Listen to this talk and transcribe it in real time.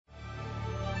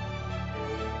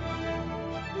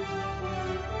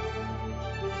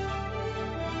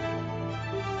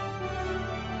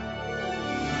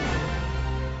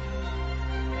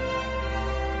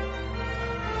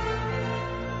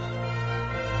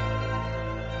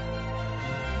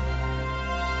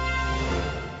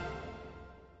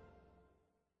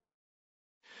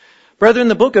Brethren,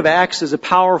 the book of Acts is a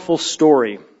powerful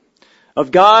story of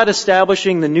God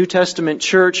establishing the New Testament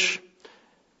church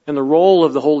and the role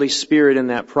of the Holy Spirit in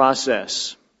that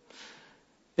process.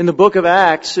 In the book of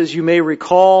Acts, as you may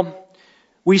recall,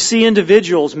 we see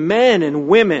individuals, men and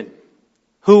women,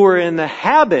 who were in the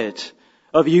habit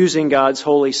of using God's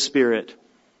Holy Spirit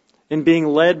and being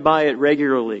led by it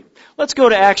regularly. Let's go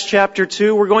to Acts chapter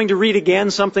 2. We're going to read again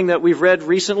something that we've read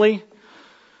recently.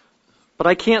 But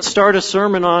I can't start a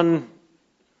sermon on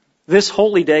this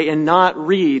holy day and not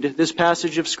read this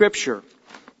passage of Scripture.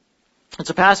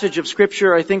 It's a passage of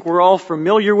Scripture I think we're all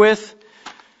familiar with.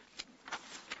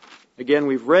 Again,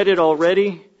 we've read it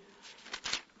already.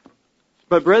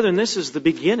 But brethren, this is the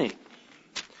beginning.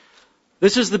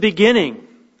 This is the beginning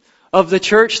of the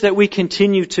church that we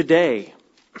continue today.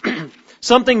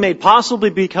 Something made possible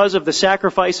because of the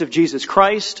sacrifice of Jesus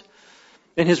Christ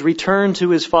and His return to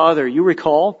His Father. You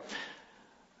recall,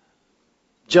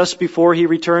 just before He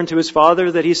returned to His Father,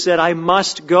 that He said, I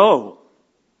must go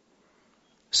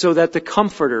so that the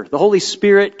Comforter, the Holy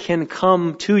Spirit, can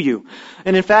come to you.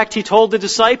 And in fact, He told the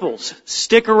disciples,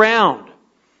 stick around.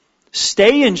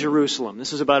 Stay in Jerusalem.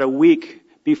 This is about a week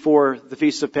before the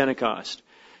Feast of Pentecost.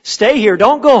 Stay here.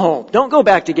 Don't go home. Don't go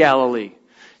back to Galilee.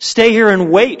 Stay here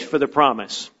and wait for the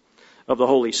promise of the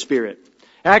Holy Spirit.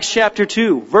 Acts chapter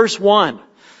 2, verse 1.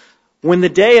 When the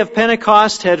day of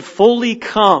Pentecost had fully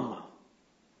come.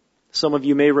 Some of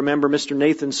you may remember Mr.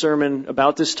 Nathan's sermon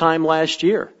about this time last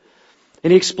year.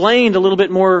 And he explained in a little bit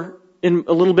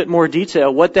more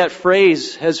detail what that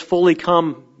phrase has fully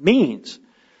come means.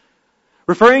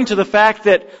 Referring to the fact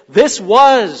that this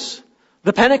was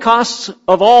the Pentecost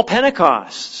of all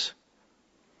Pentecosts.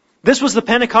 This was the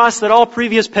Pentecost that all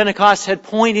previous Pentecosts had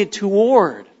pointed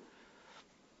toward.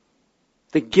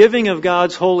 The giving of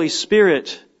God's Holy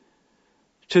Spirit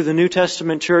to the New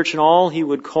Testament church and all He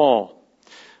would call.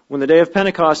 When the day of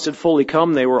Pentecost had fully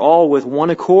come, they were all with one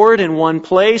accord in one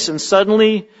place, and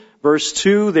suddenly, verse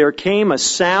 2, there came a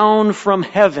sound from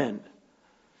heaven.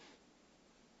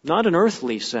 Not an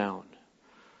earthly sound.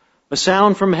 A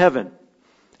sound from heaven,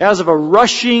 as of a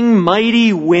rushing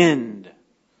mighty wind.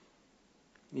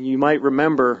 You might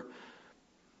remember,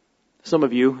 some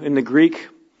of you, in the Greek,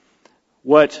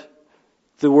 what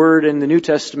the word in the New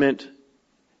Testament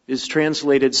is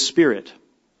translated spirit.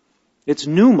 It's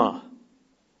pneuma.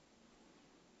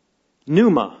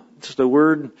 Pneuma. It's the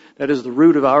word that is the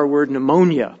root of our word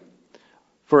pneumonia,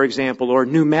 for example, or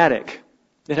pneumatic.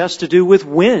 It has to do with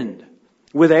wind,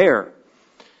 with air.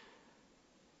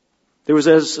 There was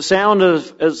a sound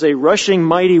as a rushing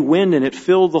mighty wind, and it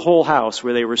filled the whole house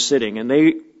where they were sitting. And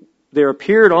there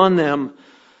appeared on them,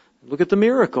 look at the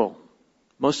miracle.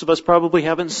 Most of us probably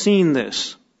haven't seen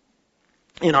this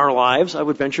in our lives. I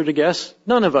would venture to guess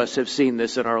none of us have seen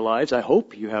this in our lives. I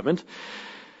hope you haven't.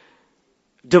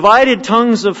 Divided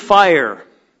tongues of fire,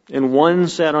 and one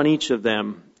sat on each of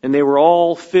them, and they were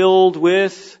all filled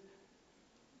with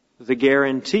the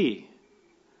guarantee,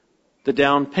 the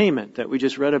down payment that we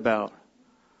just read about.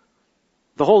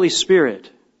 The Holy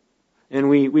Spirit. And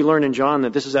we learn in John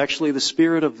that this is actually the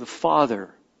Spirit of the Father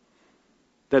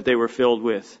that they were filled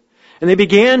with. And they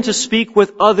began to speak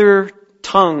with other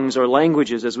tongues or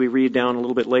languages, as we read down a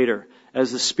little bit later,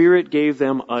 as the Spirit gave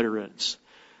them utterance.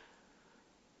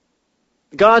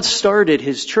 God started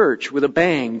His church with a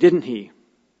bang, didn't He?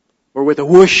 Or with a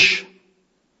whoosh.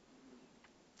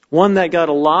 One that got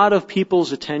a lot of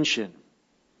people's attention.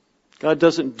 God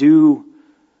doesn't do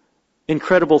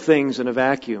incredible things in a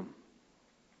vacuum.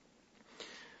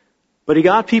 But He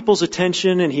got people's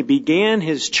attention, and He began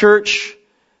His church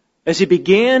as He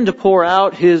began to pour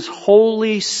out His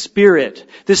Holy Spirit.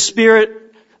 This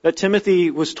Spirit that Timothy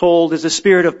was told is a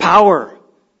spirit of power.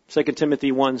 2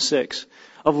 Timothy 1:6.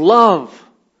 Of love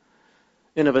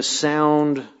and of a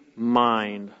sound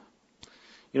mind.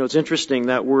 You know, it's interesting,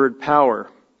 that word power.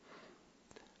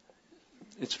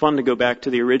 It's fun to go back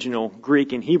to the original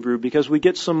Greek and Hebrew because we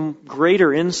get some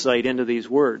greater insight into these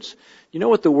words. You know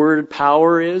what the word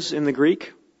power is in the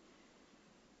Greek?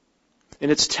 And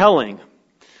it's telling.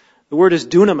 The word is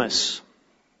dunamis.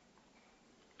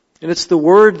 And it's the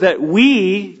word that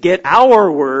we get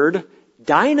our word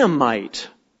dynamite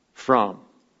from.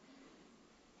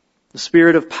 The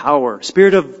spirit of power,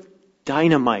 spirit of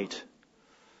dynamite,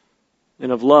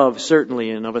 and of love,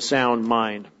 certainly, and of a sound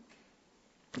mind.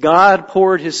 God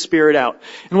poured His Spirit out.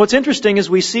 And what's interesting is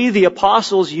we see the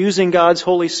apostles using God's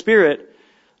Holy Spirit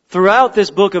throughout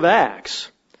this book of Acts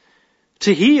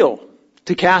to heal,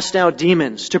 to cast out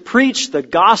demons, to preach the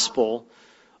gospel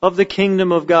of the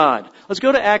kingdom of God. Let's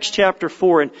go to Acts chapter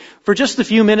 4. And for just a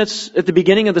few minutes at the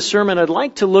beginning of the sermon, I'd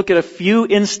like to look at a few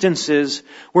instances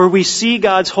where we see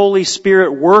God's Holy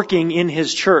Spirit working in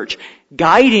His church,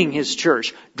 guiding His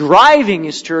church, driving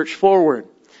His church forward.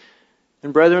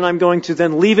 And brethren, I'm going to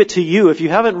then leave it to you. If you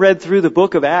haven't read through the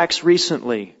book of Acts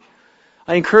recently,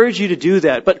 I encourage you to do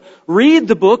that. But read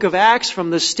the book of Acts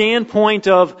from the standpoint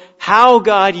of how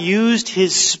God used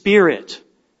His Spirit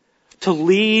to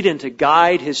lead and to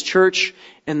guide His church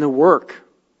and the work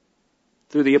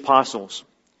through the apostles.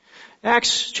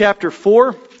 Acts chapter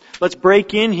 4, let's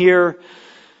break in here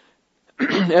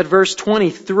at verse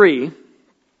 23.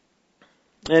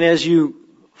 And as you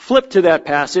flip to that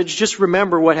passage, just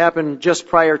remember what happened just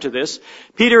prior to this.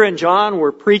 Peter and John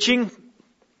were preaching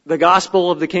the gospel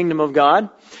of the kingdom of God.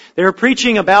 They were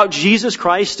preaching about Jesus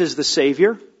Christ as the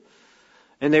Savior,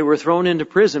 and they were thrown into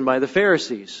prison by the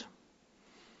Pharisees.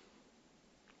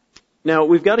 Now,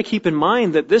 we've got to keep in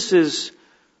mind that this is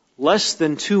less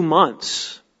than 2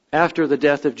 months after the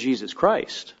death of Jesus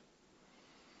Christ.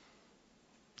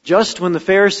 Just when the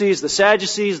Pharisees, the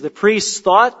Sadducees, the priests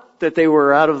thought that they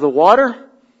were out of the water,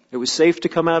 it was safe to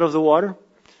come out of the water,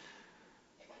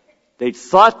 they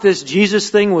thought this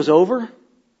Jesus thing was over.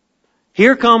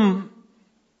 Here come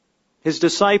His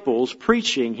disciples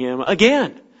preaching Him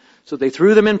again. So they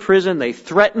threw them in prison. They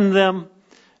threatened them,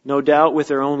 no doubt with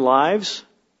their own lives.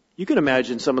 You can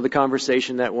imagine some of the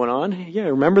conversation that went on. Yeah,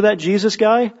 remember that Jesus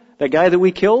guy? That guy that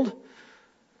we killed?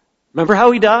 Remember how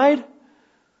he died?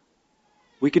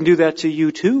 We can do that to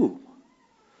you too.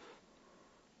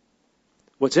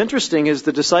 What's interesting is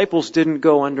the disciples didn't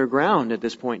go underground at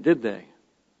this point, did they?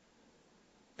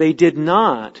 They did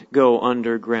not go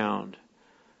underground.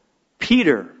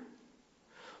 Peter,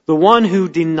 the one who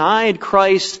denied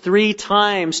Christ 3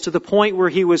 times to the point where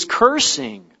he was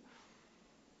cursing,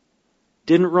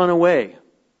 didn't run away,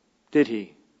 did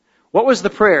he? What was the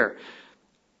prayer?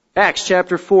 Acts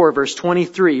chapter 4, verse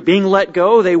 23. Being let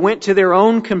go, they went to their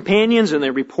own companions and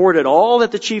they reported all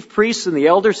that the chief priests and the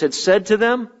elders had said to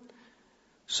them.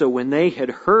 So when they had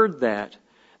heard that,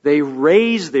 they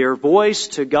raised their voice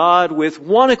to God with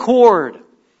one accord.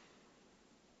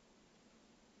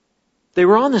 They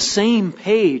were on the same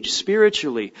page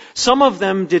spiritually. Some of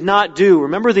them did not do.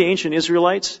 Remember the ancient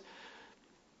Israelites?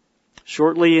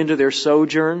 Shortly into their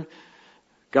sojourn,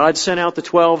 God sent out the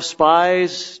 12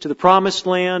 spies to the promised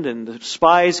land, and the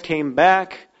spies came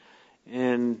back,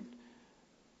 and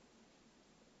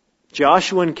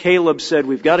Joshua and Caleb said,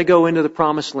 we've got to go into the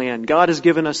promised land. God has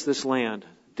given us this land.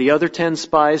 The other 10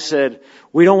 spies said,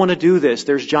 we don't want to do this.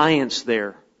 There's giants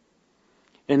there.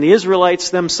 And the Israelites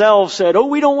themselves said, oh,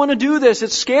 we don't want to do this.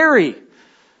 It's scary.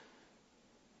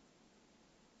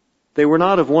 They were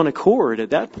not of one accord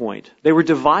at that point. They were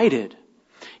divided.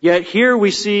 Yet here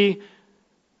we see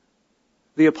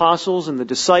the apostles and the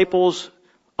disciples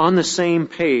on the same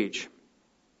page.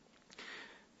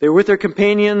 They were with their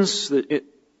companions.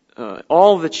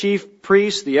 All the chief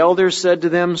priests, the elders said to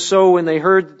them, so when they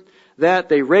heard that,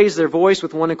 they raised their voice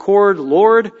with one accord,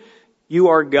 Lord, you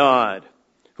are God,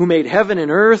 who made heaven and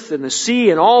earth and the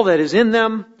sea and all that is in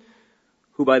them,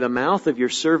 who by the mouth of your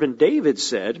servant David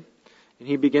said, and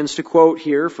he begins to quote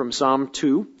here from Psalm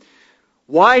 2,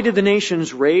 why did the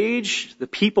nations rage, the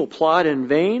people plot in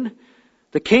vain?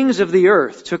 The kings of the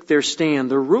earth took their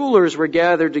stand, the rulers were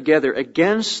gathered together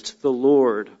against the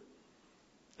Lord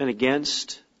and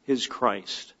against His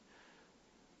Christ.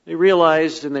 They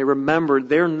realized and they remembered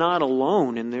they're not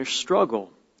alone in their struggle.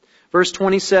 Verse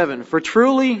 27, for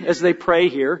truly, as they pray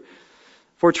here,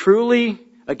 for truly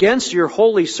against your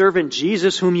holy servant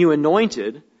Jesus whom you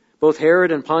anointed, both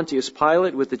Herod and Pontius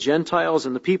Pilate with the Gentiles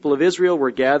and the people of Israel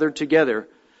were gathered together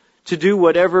to do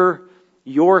whatever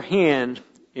your hand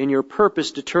and your purpose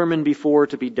determined before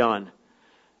to be done.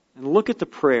 And look at the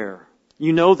prayer.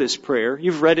 You know this prayer.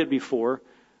 You've read it before.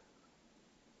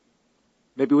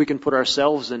 Maybe we can put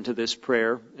ourselves into this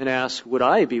prayer and ask, would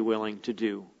I be willing to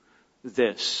do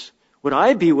this? Would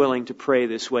I be willing to pray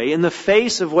this way in the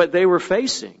face of what they were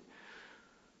facing?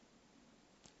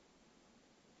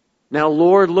 Now,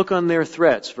 Lord, look on their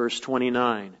threats, verse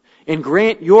 29, and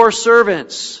grant your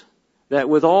servants that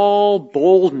with all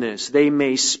boldness they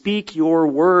may speak your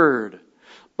word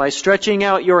by stretching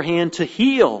out your hand to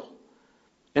heal,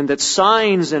 and that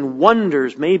signs and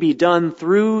wonders may be done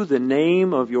through the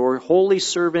name of your holy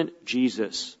servant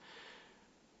Jesus.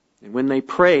 And when they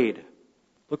prayed,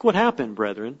 look what happened,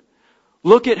 brethren.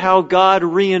 Look at how God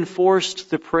reinforced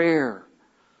the prayer.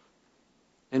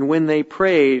 And when they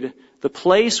prayed, the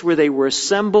place where they were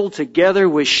assembled together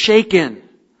was shaken.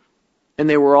 And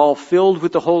they were all filled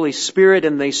with the Holy Spirit,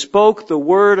 and they spoke the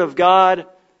word of God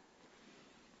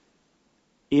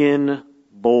in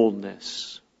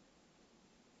boldness.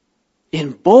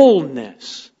 In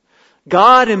boldness.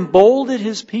 God emboldened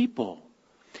His people.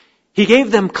 He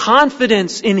gave them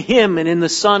confidence in Him and in the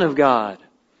Son of God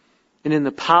and in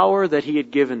the power that He had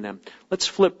given them. Let's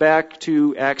flip back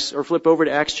to Acts, or flip over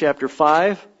to Acts chapter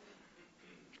 5.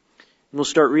 And we'll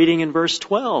start reading in verse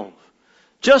 12.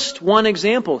 Just one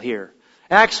example here.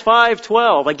 Acts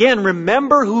 5:12. Again,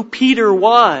 remember who Peter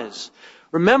was.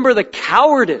 Remember the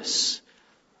cowardice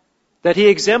that he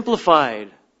exemplified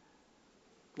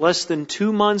less than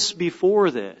 2 months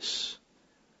before this.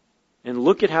 And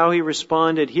look at how he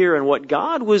responded here and what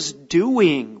God was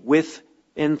doing with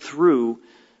and through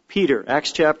Peter.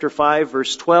 Acts chapter 5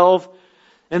 verse 12.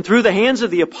 And through the hands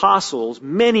of the apostles,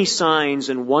 many signs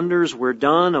and wonders were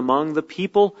done among the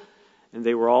people, and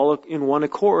they were all in one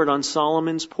accord on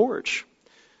Solomon's porch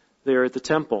there at the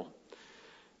temple.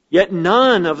 Yet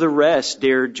none of the rest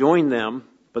dared join them,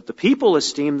 but the people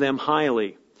esteemed them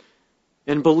highly.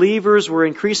 And believers were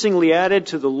increasingly added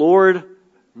to the Lord,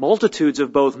 multitudes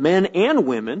of both men and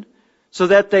women, so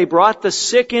that they brought the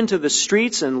sick into the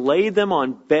streets and laid them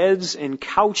on beds and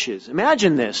couches.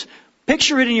 Imagine this.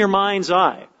 Picture it in your mind's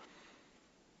eye.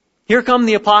 Here come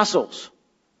the apostles.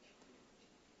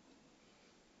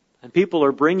 And people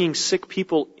are bringing sick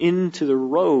people into the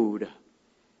road,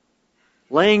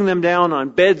 laying them down on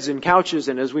beds and couches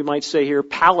and, as we might say here,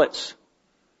 pallets,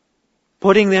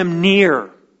 putting them near.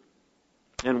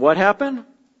 And what happened?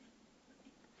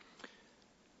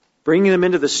 Bringing them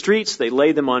into the streets, they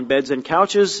laid them on beds and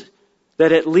couches,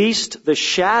 that at least the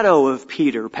shadow of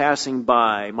Peter passing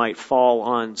by might fall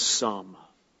on some.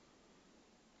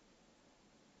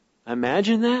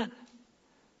 Imagine that.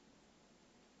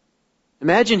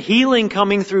 Imagine healing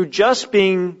coming through just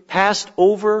being passed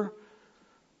over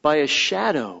by a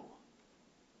shadow.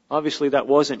 Obviously that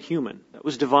wasn't human. That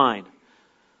was divine.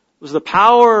 It was the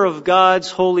power of God's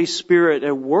Holy Spirit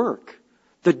at work.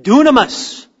 The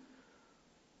dunamis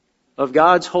of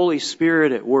God's Holy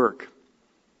Spirit at work.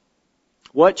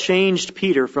 What changed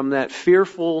Peter from that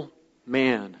fearful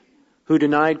man who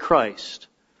denied Christ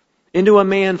into a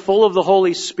man full of the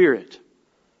Holy Spirit,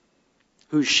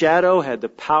 whose shadow had the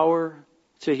power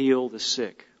to heal the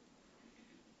sick?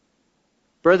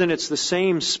 Brethren, it's the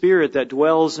same Spirit that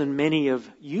dwells in many of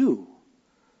you.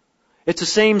 It's the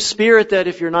same Spirit that,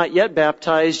 if you're not yet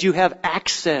baptized, you have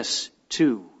access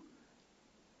to.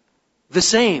 The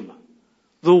same.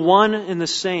 The one and the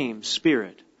same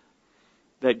Spirit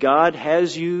that God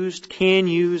has used, can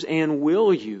use, and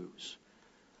will use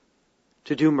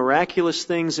to do miraculous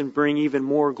things and bring even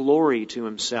more glory to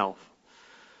Himself.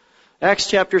 Acts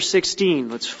chapter 16.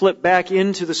 Let's flip back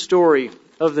into the story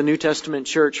of the New Testament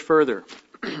church further.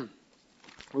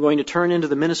 We're going to turn into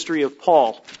the ministry of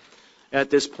Paul at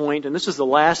this point, and this is the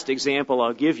last example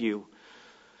I'll give you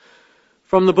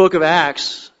from the book of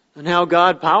Acts and how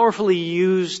God powerfully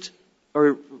used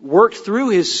or worked through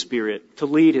His Spirit to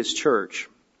lead His church.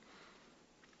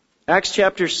 Acts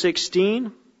chapter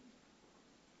 16.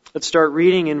 Let's start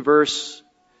reading in verse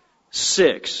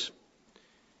 6.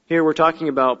 Here we're talking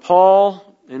about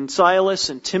Paul and Silas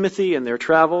and Timothy and their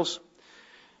travels,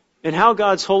 and how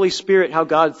God's Holy Spirit, how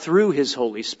God through His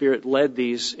Holy Spirit led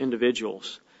these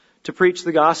individuals to preach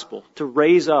the gospel, to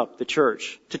raise up the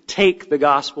church, to take the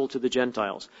gospel to the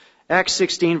Gentiles. Acts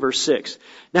 16 verse 6.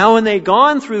 Now when they had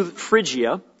gone through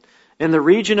Phrygia and the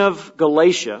region of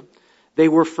Galatia, they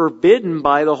were forbidden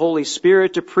by the Holy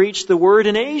Spirit to preach the word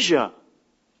in Asia.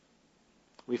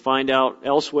 We find out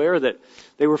elsewhere that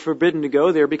they were forbidden to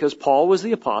go there because Paul was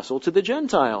the apostle to the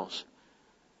Gentiles.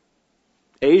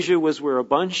 Asia was where a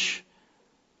bunch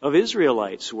of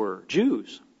Israelites were,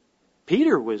 Jews.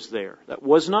 Peter was there. That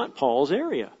was not Paul's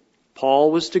area.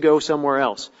 Paul was to go somewhere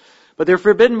else. But they're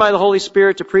forbidden by the Holy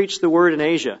Spirit to preach the word in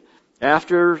Asia.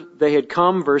 After they had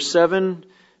come, verse 7,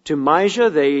 to Mysia,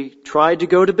 they tried to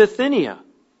go to Bithynia,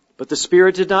 but the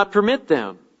Spirit did not permit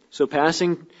them. So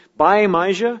passing by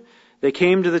Mysia, they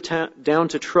came to down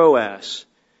to Troas,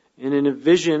 and in a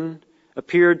vision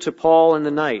appeared to Paul in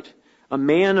the night. A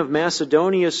man of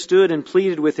Macedonia stood and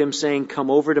pleaded with him, saying,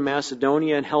 "Come over to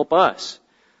Macedonia and help us."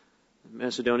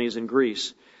 Macedonia is in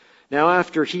Greece. Now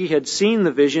after he had seen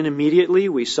the vision, immediately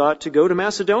we sought to go to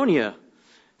Macedonia,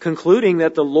 concluding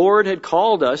that the Lord had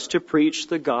called us to preach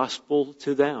the gospel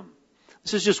to them.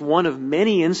 This is just one of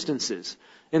many instances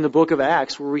in the book of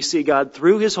Acts where we see God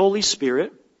through His Holy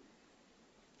Spirit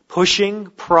pushing,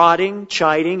 prodding,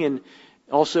 chiding, and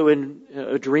also in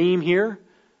a dream here,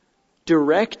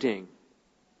 directing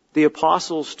the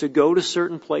apostles to go to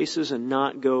certain places and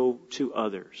not go to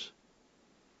others.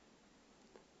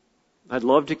 I'd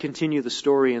love to continue the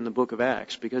story in the book of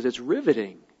Acts because it's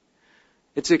riveting.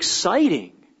 It's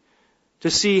exciting to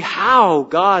see how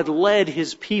God led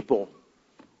His people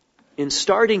in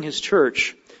starting His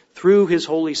church through His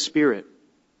Holy Spirit.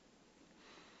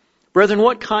 Brethren,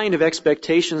 what kind of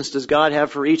expectations does God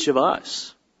have for each of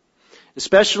us?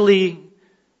 Especially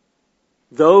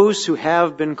those who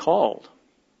have been called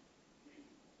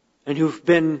and who've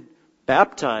been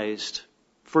baptized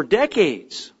for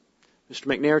decades. Mr.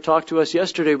 McNair talked to us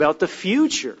yesterday about the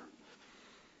future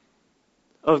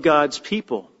of God's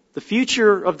people, the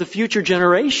future of the future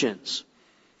generations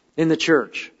in the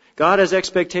church. God has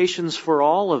expectations for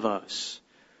all of us.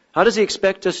 How does He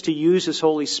expect us to use His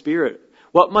Holy Spirit?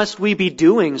 What must we be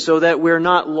doing so that we're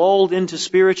not lulled into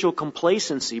spiritual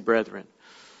complacency, brethren?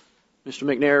 Mr.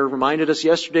 McNair reminded us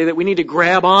yesterday that we need to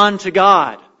grab on to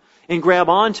God and grab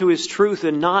on to His truth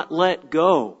and not let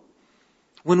go.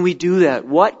 When we do that,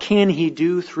 what can He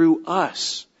do through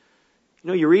us?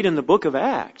 You read in the book of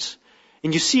Acts,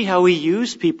 and you see how He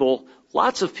used people,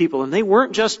 lots of people, and they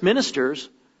weren't just ministers,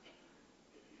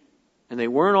 and they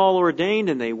weren't all ordained,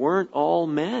 and they weren't all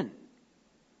men.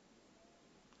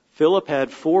 Philip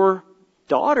had 4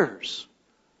 daughters,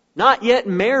 not yet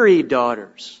married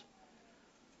daughters,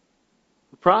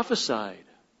 who prophesied.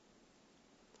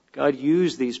 God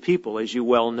used these people, as you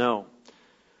well know.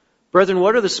 Brethren,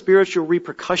 what are the spiritual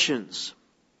repercussions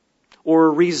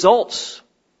or results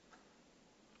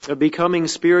of becoming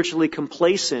spiritually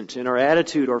complacent in our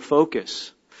attitude or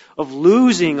focus, of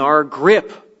losing our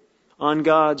grip on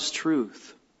God's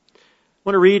truth? I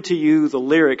want to read to you the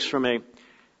lyrics from a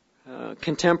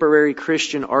contemporary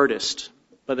Christian artist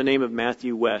by the name of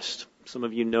Matthew West. Some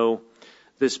of you know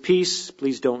this piece.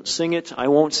 Please don't sing it. I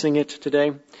won't sing it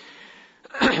today.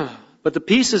 But the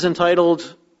piece is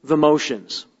entitled The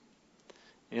Motions.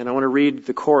 And I want to read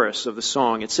the chorus of the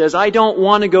song. It says, I don't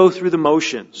want to go through the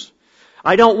motions.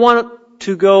 I don't want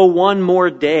to go one more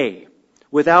day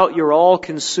without your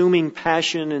all-consuming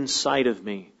passion inside of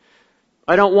me.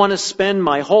 I don't want to spend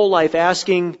my whole life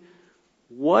asking,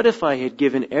 what if I had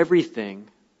given everything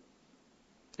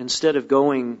instead of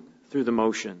going through the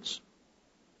motions?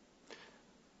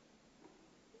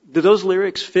 Do those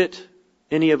lyrics fit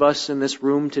any of us in this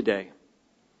room today?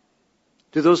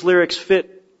 Do those lyrics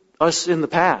fit us in the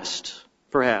past,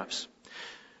 perhaps?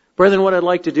 Brethren, what I'd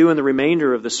like to do in the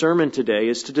remainder of the sermon today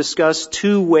is to discuss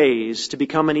 2 ways to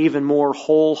become an even more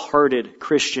wholehearted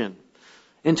Christian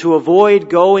and to avoid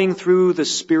going through the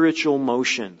spiritual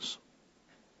motions.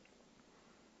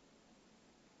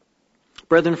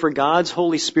 Brethren, for God's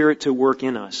Holy Spirit to work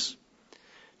in us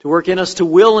to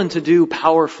will and to do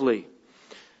powerfully,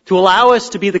 to allow us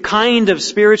to be the kind of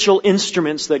spiritual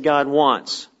instruments that God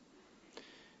wants,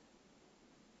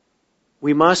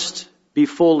 we must be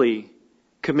fully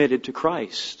committed to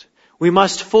Christ. We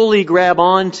must fully grab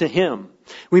on to Him.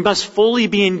 We must fully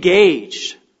be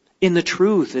engaged in the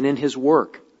truth and in His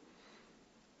work.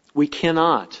 We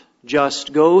cannot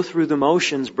just go through the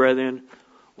motions, brethren,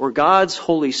 or God's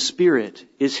Holy Spirit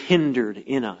is hindered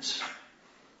in us.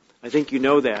 I think you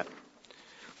know that.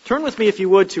 Turn with me, if you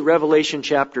would, to Revelation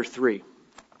chapter 3.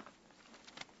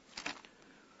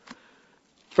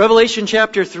 Revelation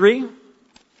chapter 3.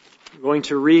 We're going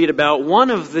to read about one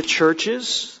of the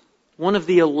churches, one of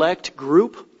the elect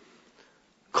group,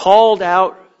 called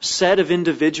out set of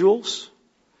individuals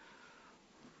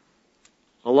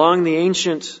along the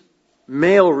ancient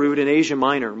mail route in Asia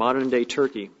Minor, modern-day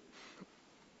Turkey,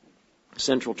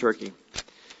 central Turkey.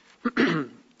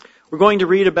 We're going to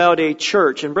read about a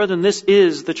church, and brethren, this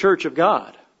is the church of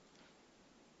God.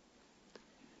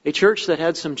 A church that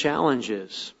had some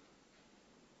challenges.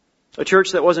 A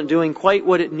church that wasn't doing quite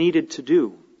what it needed to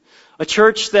do. A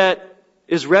church that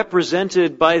is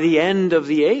represented by the end of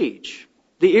the age,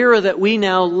 the era that we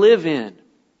now live in.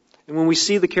 And when we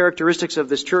see the characteristics of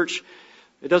this church,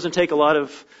 it doesn't take a lot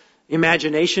of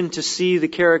imagination to see the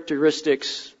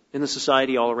characteristics in the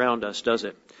society all around us, does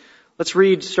it? Let's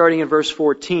read starting in verse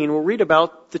 14. We'll read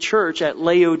about the church at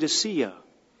Laodicea,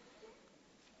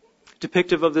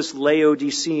 depictive of this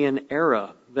Laodicean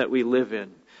era that we live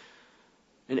in.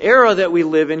 An era that we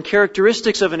live in,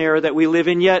 characteristics of an era that we live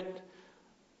in, yet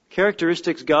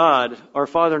characteristics God, our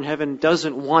Father in heaven,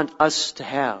 doesn't want us to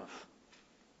have.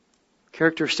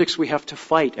 Characteristics we have to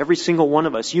fight. Every single one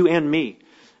of us, you and me,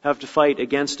 have to fight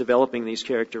against developing these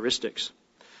characteristics.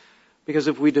 Because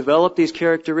if we develop these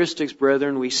characteristics,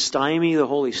 brethren, we stymie the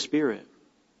Holy Spirit.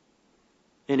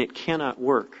 And it cannot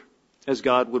work as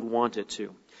God would want it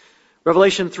to.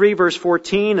 Revelation 3 verse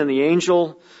 14, and the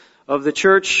angel of the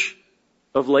church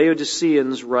of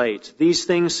Laodiceans write, These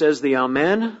things says the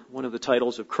Amen, one of the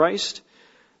titles of Christ,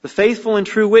 the faithful and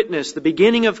true witness, the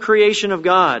beginning of creation of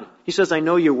God. He says, I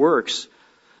know your works,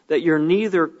 that you're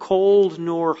neither cold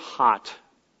nor hot.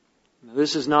 Now,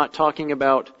 this is not talking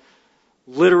about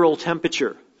literal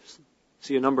temperature.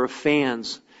 See a number of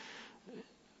fans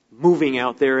moving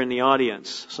out there in the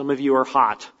audience. Some of you are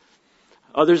hot.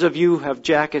 Others of you have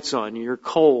jackets on. You're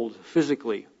cold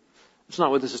physically. That's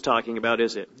not what this is talking about,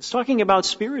 is it? It's talking about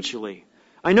spiritually.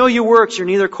 I know you works. You're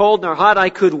neither cold nor hot. I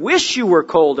could wish you were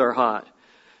cold or hot.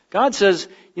 God says,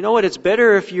 you know what? It's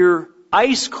better if you're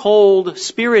ice cold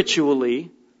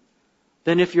spiritually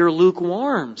than if you're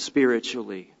lukewarm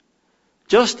spiritually.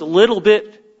 Just a little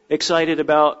bit excited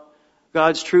about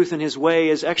God's truth and His way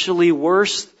is actually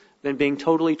worse than being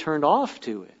totally turned off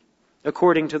to it,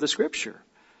 according to the Scripture.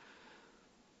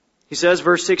 He says,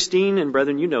 verse 16, and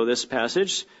brethren, you know this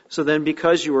passage, so then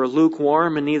because you are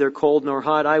lukewarm and neither cold nor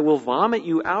hot, I will vomit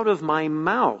you out of my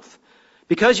mouth.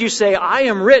 Because you say, I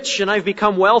am rich and I've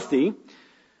become wealthy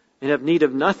and have need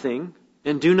of nothing,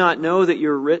 and do not know that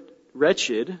you're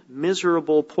wretched,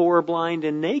 miserable, poor, blind,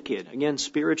 and naked. Again,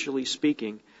 spiritually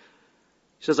speaking.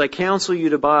 He says, I counsel you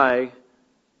to buy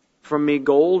from me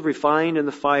gold refined in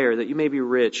the fire, that you may be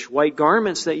rich, white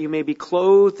garments that you may be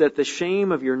clothed, that the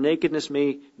shame of your nakedness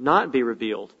may not be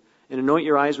revealed, and anoint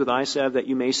your eyes with eye salve that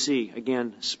you may see.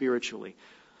 Again, spiritually.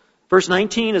 Verse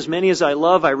 19, as many as I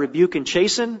love, I rebuke and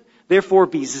chasten. Therefore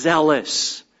be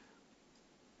zealous.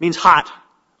 Means hot,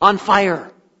 on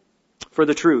fire for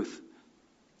the truth.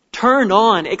 Turned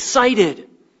on, excited.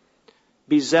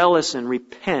 Be zealous and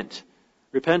repent.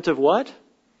 Repent of what?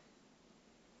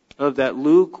 Of that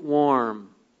lukewarm,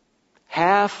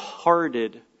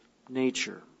 half-hearted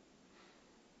nature.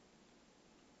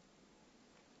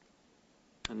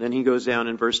 And then he goes down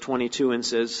in verse 22 and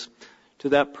says, to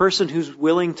that person who's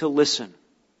willing to listen,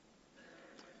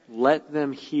 let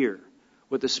them hear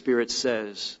what the Spirit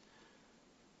says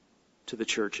to the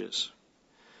churches.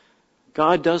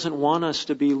 God doesn't want us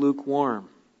to be lukewarm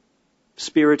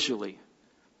spiritually.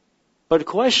 But a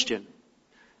question,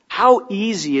 how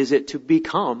easy is it to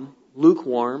become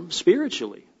lukewarm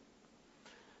spiritually?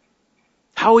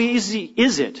 How easy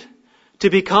is it to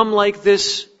become like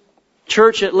this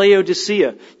church at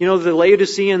Laodicea? You know, the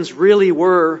Laodiceans really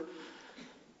were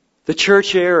the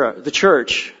church era.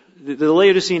 The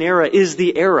Laodicean era is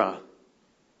the era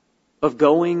of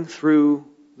going through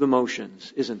the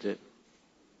motions, isn't it?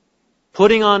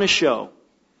 Putting on a show.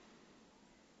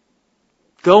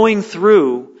 Going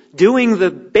through, doing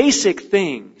the basic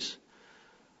things,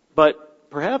 but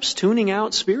perhaps tuning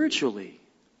out spiritually.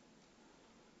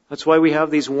 That's why we have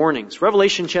these warnings.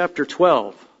 Revelation chapter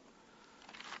 12.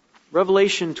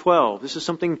 Revelation 12. This is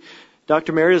something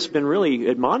Dr. Meredith's been really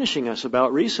admonishing us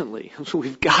about recently.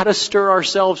 We've got to stir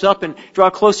ourselves up and draw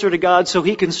closer to God so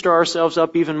He can stir ourselves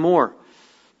up even more.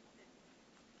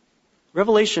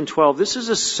 Revelation 12. This is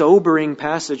a sobering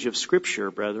passage of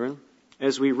Scripture, brethren,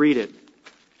 as we read it.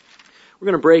 We're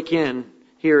going to break in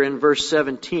here in verse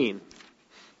 17.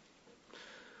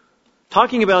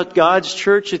 Talking about God's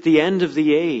church at the end of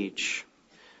the age.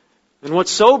 And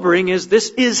what's sobering is this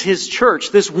is His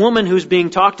church. This woman who's being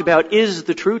talked about is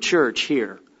the true church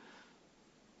here.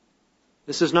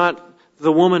 This is not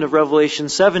the woman of Revelation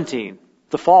 17,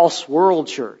 the false world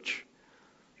church.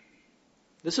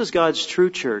 This is God's true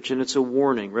church, and it's a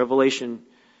warning. Revelation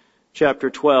chapter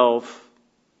 12,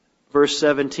 verse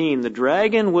 17. The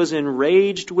dragon was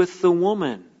enraged with the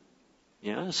woman.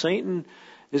 Yeah, Satan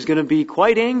is going to be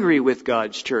quite angry with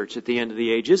God's church at the end of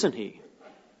the age, isn't he?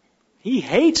 He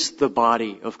hates the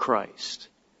body of Christ.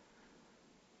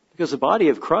 Because the body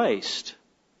of Christ,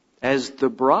 as the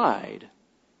bride,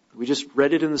 we just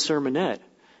read it in the sermonette,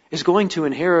 is going to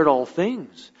inherit all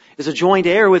things, is a joint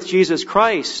heir with Jesus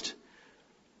Christ,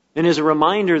 and is a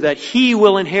reminder that He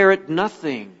will inherit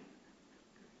nothing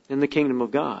in the kingdom of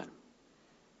God.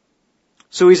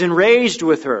 So He's enraged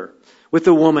with her, with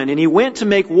the woman, and He went to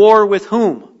make war with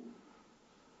whom?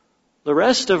 The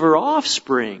rest of her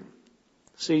offspring.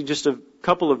 See, just a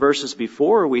couple of verses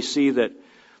before, we see that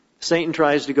Satan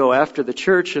tries to go after the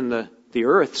church, and the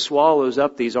earth swallows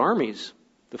up these armies,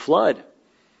 the flood,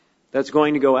 that's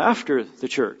going to go after the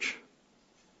church.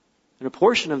 And a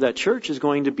portion of that church is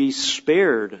going to be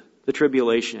spared the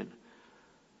tribulation,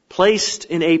 placed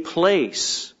in a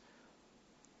place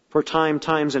for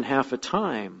times and half a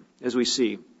time, as we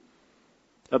see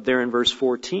up there in verse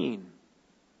 14.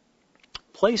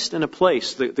 Placed in a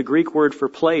place. The Greek word for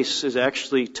place is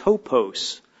actually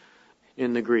topos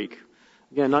in the Greek.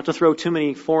 Again, not to throw too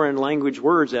many foreign language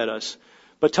words at us,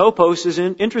 but topos is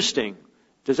interesting.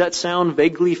 Does that sound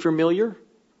vaguely familiar?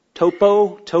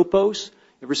 Topos?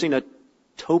 Ever seen a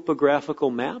topographical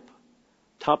map?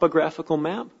 Topographical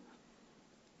map?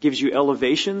 Gives you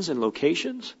elevations and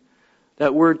locations.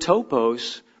 That word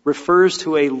topos refers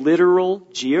to a literal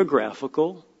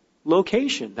geographical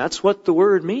location. That's what the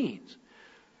word means.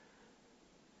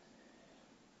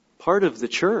 Part of the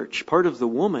church, part of the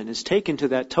woman is taken to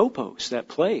that topos, that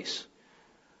place.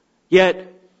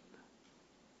 Yet,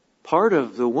 part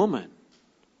of the woman,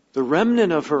 the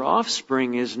remnant of her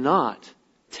offspring, is not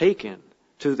taken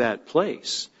to that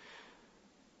place.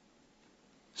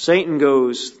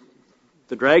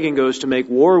 The dragon goes to make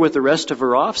war with the rest of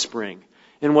her offspring.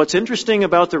 And what's interesting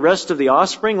about the rest of the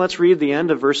offspring, let's read the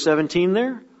end of verse 17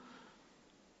 there.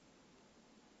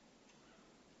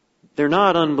 They're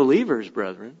not unbelievers,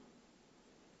 brethren.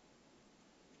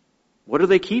 What are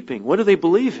they keeping? What do they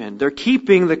believe in? They're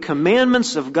keeping the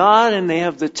commandments of God, and they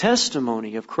have the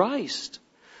testimony of Christ.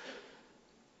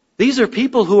 These are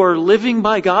people who are living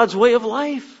by God's way of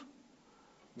life.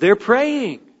 They're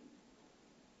praying.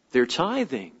 They're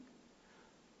tithing.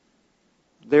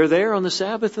 They're there on the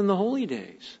Sabbath and the holy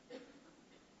days.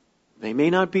 They may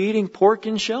not be eating pork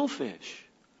and shellfish.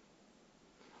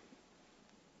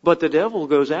 But the devil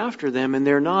goes after them, and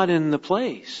they're not in the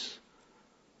place.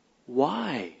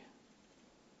 Why?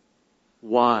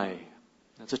 Why?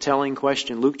 That's a telling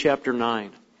question. Luke chapter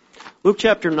 9. Luke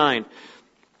chapter 9.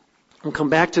 We'll come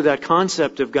back to that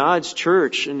concept of God's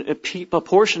church and a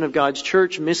portion of God's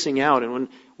church missing out. And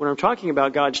when I'm talking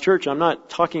about God's church, I'm not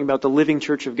talking about the living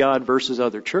church of God versus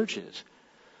other churches.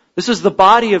 This is the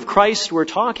body of Christ we're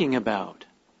talking about.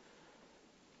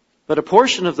 But a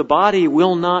portion of the body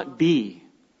will not be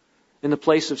in the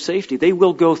place of safety. They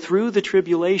will go through the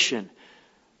tribulation.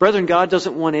 Brethren, God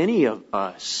doesn't want any of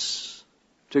us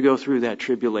to go through that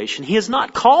tribulation. He has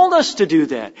not called us to do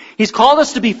that. He's called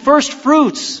us to be first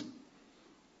fruits,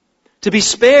 to be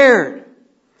spared,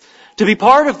 to be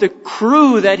part of the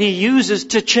crew that He uses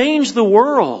to change the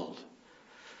world.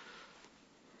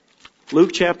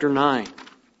 Luke chapter 9.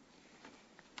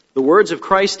 The words of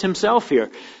Christ Himself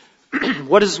here.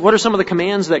 What are some of the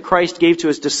commands that Christ gave to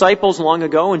His disciples long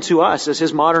ago and to us as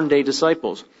His modern day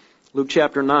disciples? Luke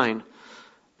chapter 9,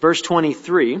 verse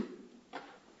 23.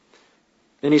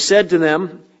 And He said to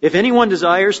them, if anyone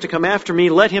desires to come after me,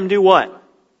 let him do what?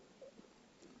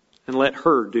 And let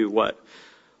her do what?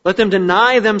 Let them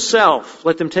deny themselves.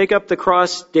 Let them take up the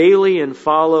cross daily and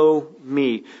follow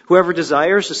me. Whoever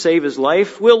desires to save his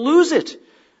life will lose it.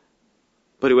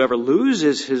 But whoever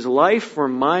loses his life for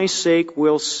my sake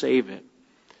will save it.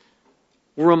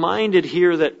 We're reminded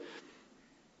here that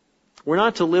we're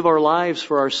not to live our lives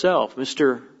for ourselves.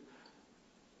 Mr.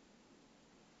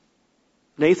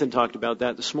 Nathan talked about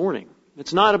that this morning.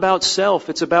 It's not about self,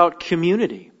 it's about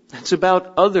community. It's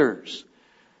about others.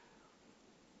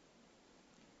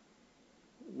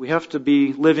 We have to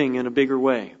be living in a bigger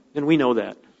way. And we know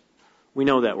that. We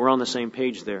know that. We're on the same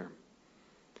page there.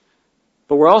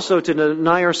 But we're also to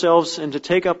deny ourselves and to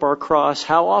take up our cross.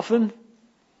 How often?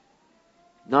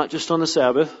 Not just on the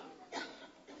Sabbath.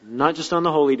 Not just on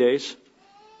the holy days.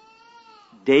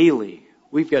 Daily.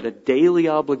 We've got a daily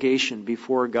obligation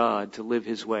before God to live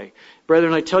His way.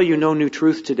 Brethren, I tell you no new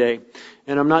truth today.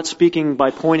 And I'm not speaking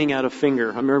by pointing out a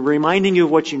finger. I'm reminding you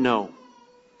of what you know.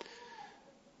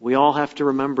 We all have to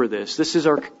remember this. This is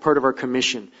part of our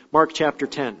commission. Mark chapter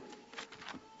 10.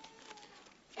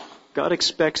 God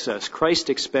expects us, Christ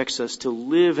expects us to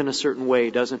live in a certain way,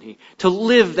 doesn't He? To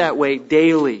live that way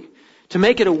daily. To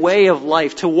make it a way of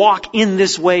life. To walk in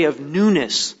this way of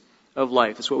newness of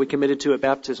life. That's what we committed to at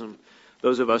baptism.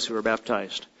 Those of us who are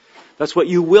baptized. That's what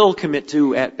you will commit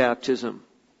to at baptism.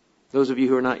 Those of you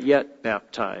who are not yet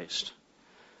baptized.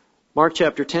 Mark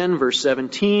chapter 10, verse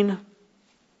 17.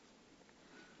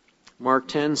 Mark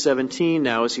 10:17.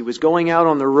 Now as He was going out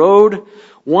on the road,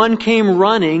 one came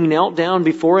running, knelt down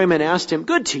before Him and asked Him,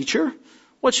 Good teacher,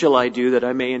 what shall I do that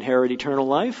I may inherit eternal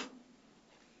life?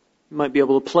 You might be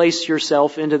able to place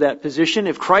yourself into that position.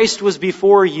 If Christ was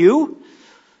before you,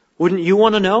 wouldn't you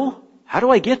want to know? How do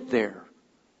I get there?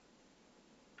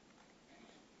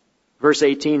 Verse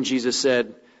 18, Jesus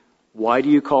said, Why do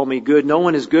you call me good? No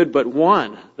one is good but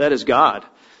one, that is God.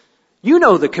 You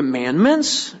know the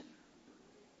commandments.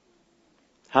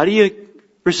 How do you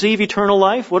receive eternal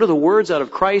life? What are the words out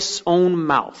of Christ's own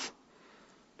mouth?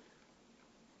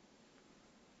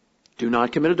 Do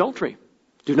not commit adultery.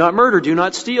 Do not murder. Do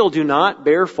not steal. Do not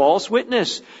bear false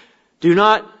witness. Do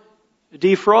not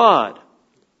defraud.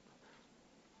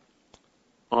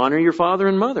 Honor your father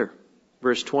and mother.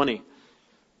 Verse 20.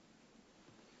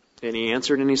 And He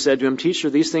answered and He said to him, Teacher,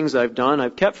 these things I've done,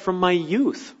 I've kept from my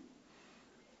youth.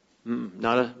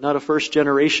 Not a first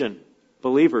generation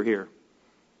believer here.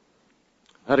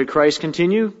 How did Christ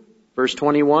continue? Verse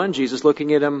 21, Jesus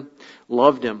looking at him,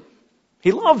 loved him.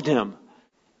 He loved him.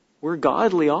 We're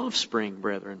godly offspring,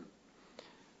 brethren.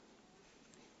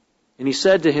 And he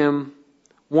said to him,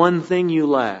 one thing you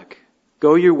lack.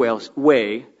 Go your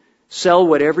way, sell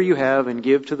whatever you have and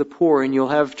give to the poor, and you'll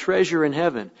have treasure in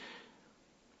heaven.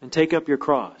 And take up your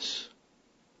cross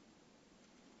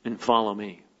and follow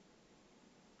me.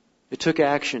 It took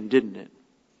action, didn't it?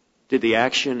 Did the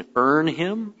action earn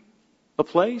him a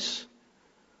place?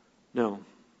 No.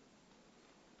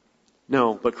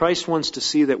 No, but Christ wants to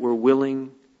see that we're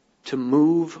willing to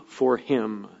move for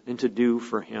him and to do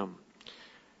for him.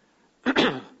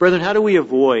 Brethren, how do we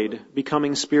avoid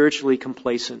becoming spiritually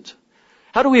complacent?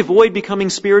 How do we avoid becoming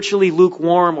spiritually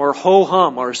lukewarm or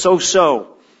ho-hum or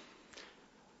so-so?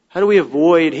 How do we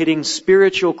avoid hitting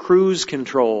spiritual cruise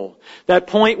control? That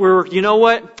point where, you know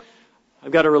what?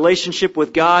 I've got a relationship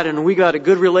with God and we got a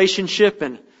good relationship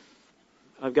and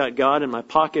I've got God in my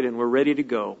pocket and we're ready to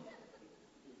go.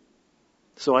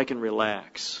 So I can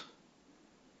relax.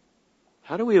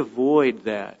 How do we avoid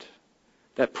that?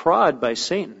 That prod by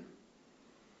Satan.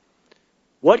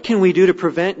 What can we do to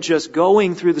prevent just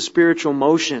going through the spiritual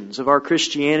motions of our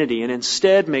Christianity and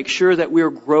instead make sure that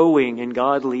we're growing in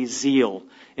godly zeal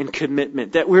and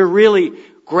commitment, that we're really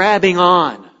grabbing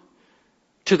on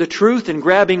to the truth and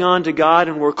grabbing on to God,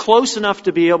 and we're close enough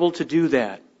to be able to do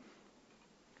that?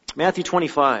 Matthew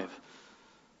 25.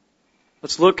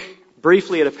 Let's look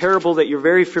briefly at a parable that you're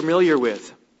very familiar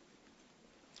with.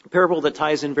 A parable that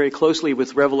ties in very closely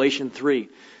with Revelation 3.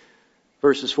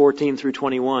 Verses 14 through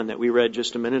 21 that we read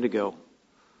just a minute ago.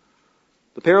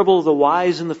 The parable of the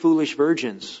wise and the foolish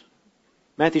virgins.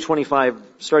 Matthew 25,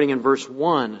 starting in verse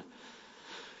 1.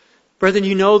 Brethren,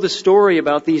 you know the story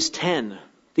about these 10.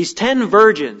 These 10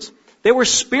 virgins. They were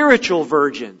spiritual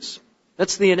virgins.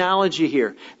 That's the analogy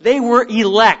here. They were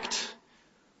elect,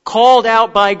 called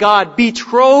out by God,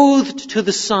 betrothed to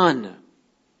the Son.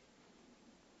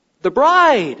 The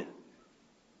bride.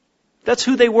 That's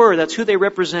who they were. That's who they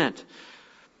represent.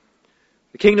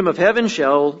 The kingdom of heaven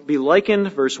shall be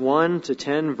likened, verse 1, to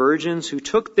 10 virgins who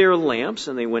took their lamps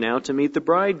and they went out to meet the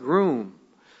bridegroom.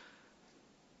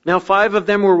 Now 5 of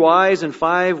them were wise and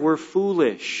 5 were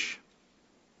foolish.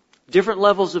 Different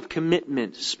levels of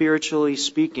commitment, spiritually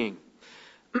speaking.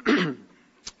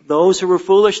 Those who were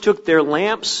foolish took their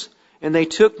lamps and they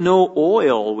took no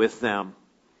oil with them.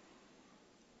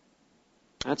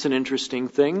 That's an interesting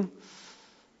thing.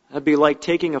 That'd be like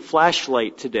taking a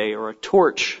flashlight today or a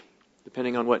torch,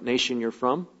 depending on what nation you're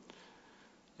from,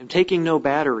 and taking no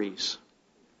batteries.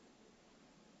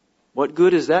 What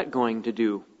good is that going to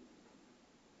do?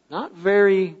 Not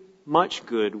very much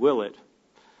good, will it?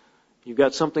 You've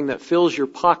got something that fills your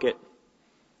pocket,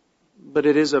 but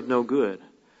it is of no good.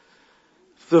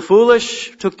 The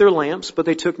foolish took their lamps, but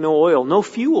they took no oil, no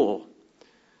fuel.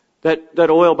 That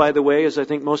oil, by the way, as I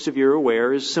think most of you are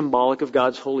aware, is symbolic of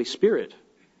God's Holy Spirit,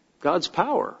 God's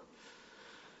power.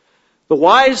 The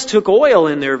wise took oil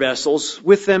in their vessels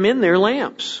with them in their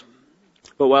lamps.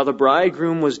 But while the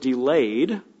bridegroom was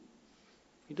delayed,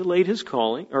 he delayed his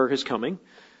coming,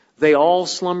 they all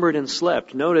slumbered and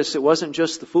slept. Notice it wasn't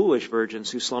just the foolish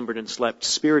virgins who slumbered and slept,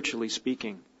 spiritually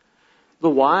speaking. The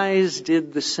wise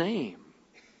did the same.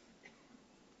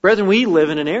 Brethren, we live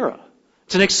in an era.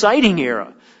 It's an exciting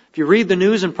era. If you read the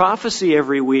news and prophecy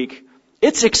every week,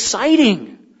 it's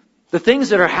exciting. The things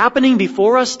that are happening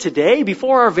before us today,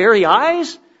 before our very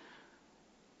eyes.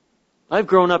 I've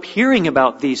grown up hearing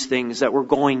about these things that were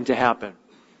going to happen.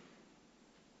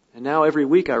 And now every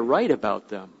week I write about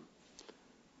them.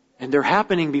 And they're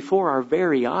happening before our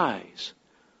very eyes.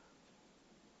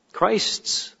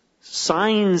 Christ's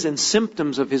signs and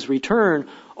symptoms of His return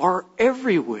are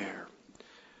everywhere.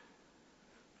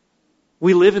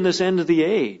 We live in this end of the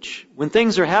age. When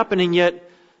things are happening, yet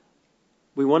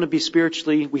we want to be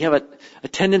spiritually, we have a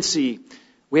tendency,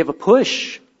 we have a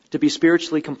push to be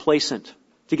spiritually complacent,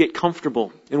 to get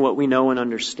comfortable in what we know and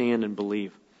understand and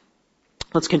believe.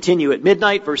 Let's continue. At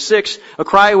midnight, verse 6, a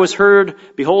cry was heard,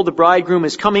 behold, the bridegroom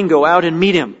is coming, go out and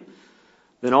meet him.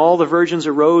 Then all the virgins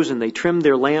arose and they trimmed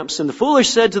their lamps. And the foolish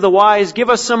said to the wise, give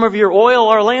us some of your oil,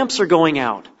 our lamps are going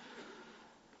out.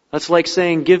 That's like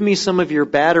saying, give me some of your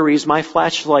batteries, my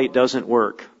flashlight doesn't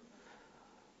work.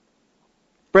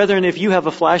 Brethren, if you have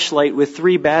a flashlight with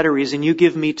 3 batteries and you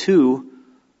give me 2,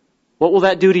 what will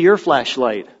that do to your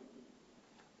flashlight?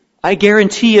 I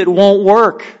guarantee it won't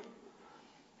work.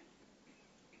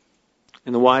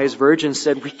 And the wise virgin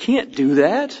said, we can't do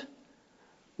that.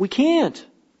 We can't.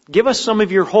 Give us some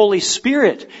of your Holy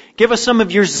Spirit. Give us some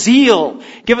of your zeal.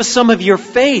 Give us some of your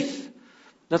faith.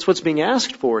 That's what's being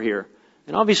asked for here.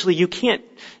 And obviously you can't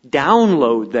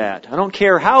download that. I don't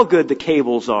care how good the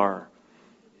cables are.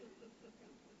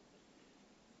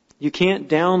 You can't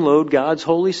download God's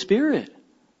Holy Spirit.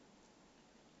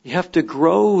 You have to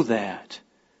grow that,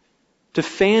 to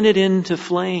fan it into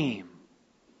flame.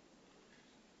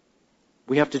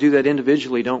 We have to do that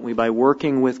individually, don't we, by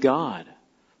working with God.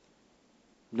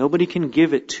 Nobody can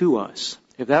give it to us.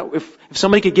 If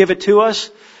somebody could give it to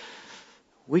us,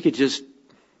 we could just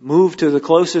move to the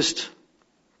closest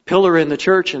pillar in the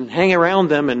church and hang around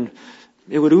them, and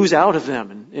it would ooze out of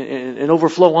them and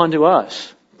overflow onto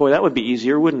us. Boy, that would be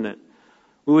easier, wouldn't it?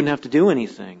 We wouldn't have to do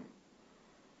anything.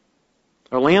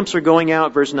 Our lamps are going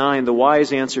out, verse 9. The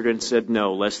wise answered and said,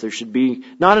 no, lest there should be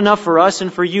not enough for us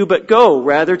and for you, but go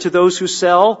rather to those who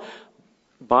sell,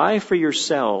 buy for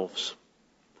yourselves.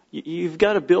 You've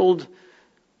got to build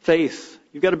faith.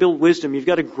 You've got to build wisdom. You've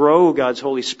got to grow God's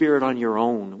Holy Spirit on your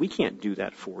own. We can't do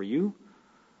that for you.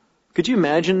 Could you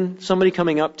imagine somebody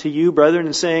coming up to you, brethren,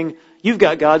 and saying, you've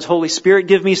got God's Holy Spirit,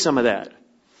 give me some of that?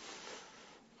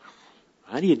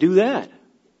 How do you do that?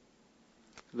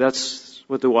 That's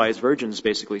what the wise virgins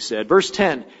basically said. Verse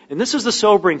 10, and this is the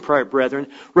sobering part, brethren.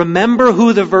 Remember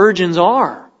who the virgins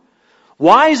are.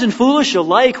 Wise and foolish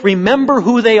alike, remember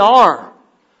who they are.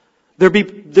 They're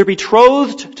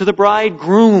betrothed to the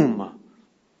bridegroom.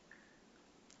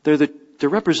 They're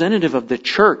representative of the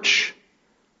church.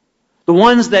 The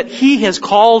ones that He has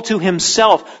called to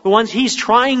Himself. The ones He's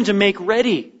trying to make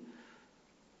ready.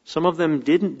 Some of them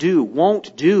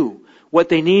won't do what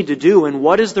they need to do. And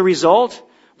what is the result?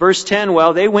 Verse 10,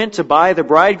 while they went to buy, the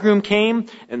bridegroom came,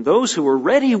 and those who were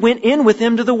ready went in with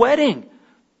him to the wedding.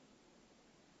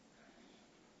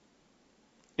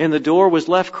 And the door was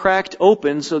left cracked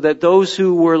open so that those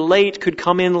who were late could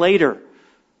come in later.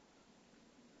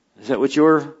 Is that what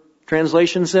your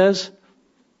translation says?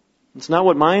 It's not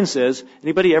what mine says.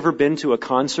 Anybody ever been to a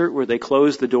concert where they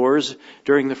close the doors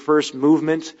during the first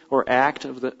movement or act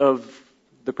of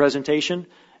the presentation,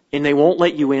 and they won't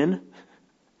let you in?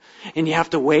 And you have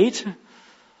to wait?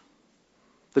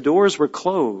 The doors were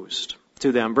closed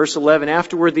to them. Verse 11,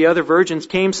 afterward the other virgins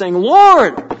came saying,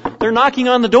 Lord, they're knocking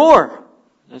on the door.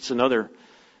 That's another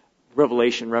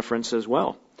Revelation reference as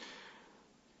well.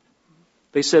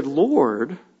 They said,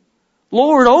 Lord,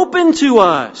 open to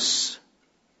us.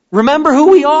 Remember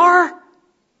who we are?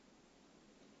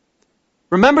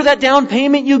 Remember that down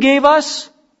payment you gave us?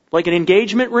 Like an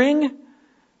engagement ring?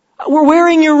 We're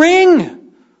wearing your ring.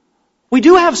 We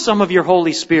do have some of your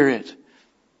Holy Spirit.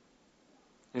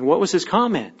 And what was his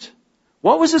comment?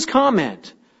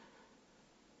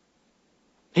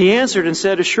 He answered and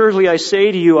said, assuredly I say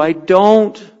to you, I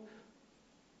don't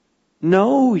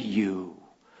know you.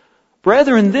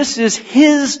 Brethren, this is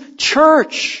His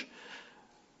church.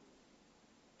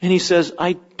 And He says,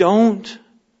 I don't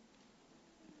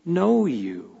know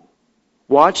you.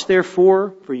 Watch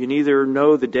therefore, for you neither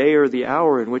know the day or the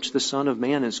hour in which the Son of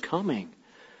Man is coming.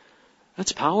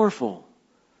 That's powerful.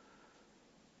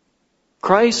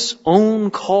 Christ's own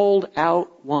called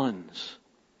out ones.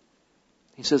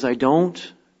 He says, I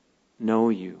don't know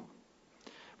you.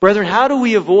 Brethren, how do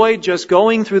we avoid just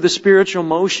going through the spiritual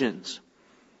motions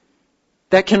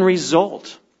that can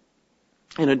result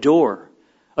in a door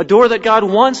that God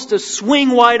wants to swing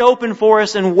wide open for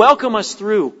us and welcome us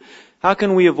through? How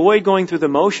can we avoid going through the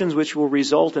motions which will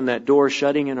result in that door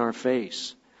shutting in our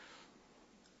face?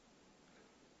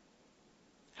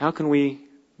 How can we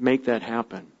make that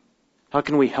happen? How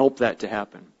can we help that to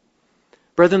happen?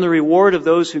 Brethren, the reward of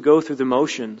those who go through the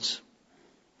motions,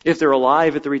 if they're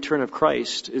alive at the return of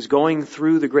Christ, is going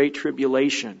through the great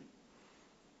tribulation.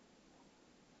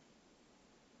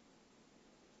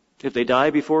 If they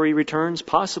die before He returns,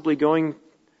 possibly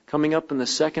coming up in the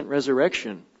second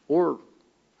resurrection, or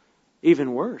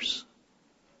even worse.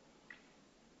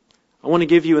 I want to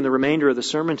give you in the remainder of the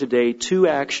sermon today 2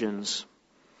 actions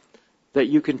that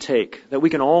you can take, that we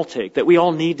can all take, that we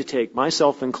all need to take,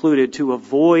 myself included, to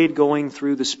avoid going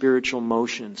through the spiritual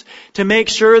motions. To make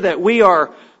sure that we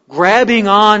are grabbing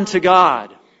on to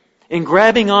God and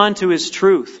grabbing on to His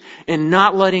truth and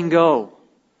not letting go.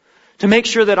 To make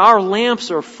sure that our lamps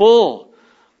are full,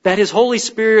 that His Holy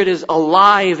Spirit is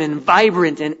alive and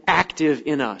vibrant and active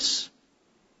in us.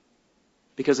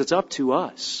 Because it's up to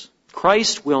us.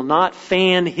 Christ will not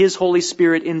fan His Holy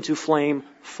Spirit into flame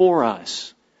for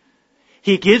us.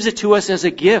 He gives it to us as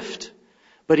a gift,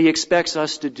 but He expects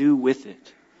us to do with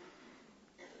it.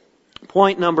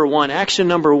 Point number 1, action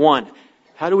number 1.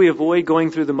 How do we avoid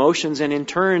going through the motions and in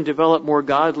turn develop more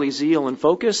godly zeal and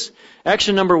focus?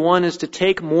 Action number 1 is to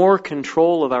take more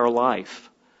control of our life.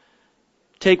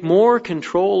 Take more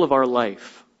control of our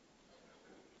life.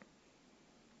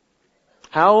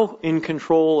 How in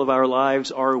control of our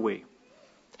lives are we?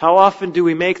 How often do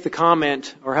we make the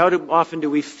comment, or how often do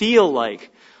we feel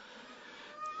like,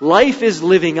 Life is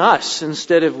living us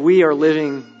instead of we are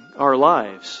living our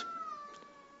lives.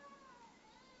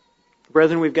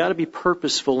 Brethren, we've got to be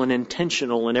purposeful and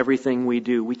intentional in everything we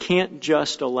do. We can't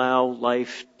just allow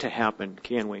life to happen,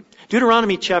 can we?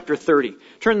 Deuteronomy chapter 30.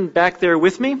 Turn back there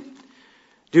with me.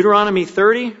 Deuteronomy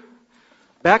 30,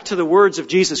 back to the words of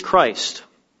Jesus Christ,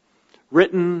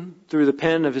 written through the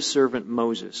pen of his servant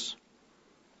Moses.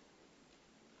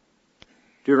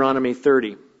 Deuteronomy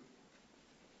 30.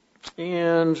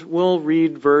 And we'll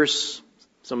read verse,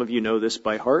 some of you know this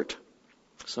by heart.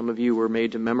 Some of you were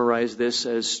made to memorize this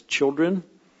as children.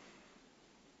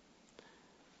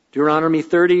 Deuteronomy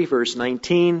 30, verse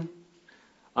 19.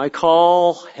 I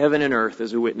call heaven and earth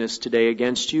as a witness today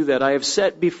against you that I have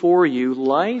set before you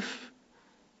life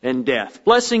and death,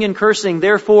 blessing and cursing.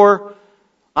 Therefore,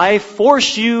 I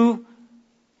force you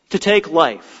to take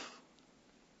life.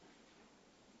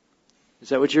 Is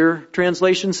that what your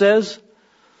translation says?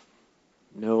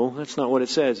 No, that's not what it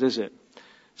says, is it? It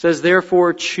says,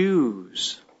 therefore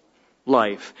choose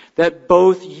life, that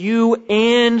both you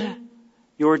and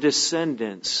your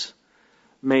descendants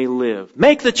may live.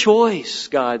 Make the choice,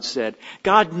 God said.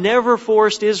 God never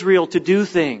forced Israel to do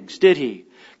things, did He?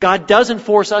 God doesn't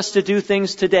force us to do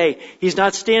things today. He's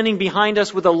not standing behind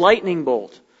us with a lightning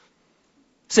bolt,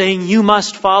 saying, you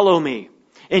must follow me,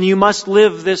 and you must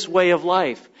live this way of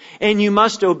life, and you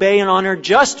must obey and honor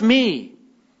just me.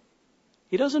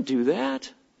 He doesn't do that.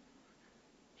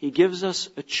 He gives us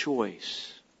a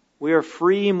choice. We are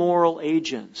free moral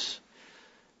agents.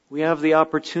 We have the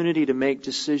opportunity to make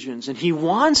decisions. And He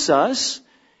wants us,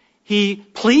 He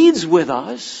pleads with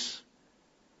us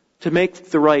to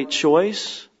make the right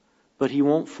choice, but He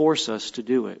won't force us to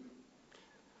do it.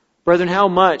 Brethren, how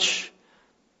much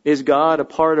is God a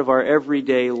part of our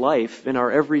everyday life and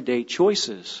our everyday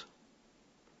choices?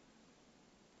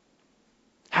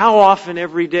 How often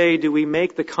every day do we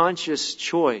make the conscious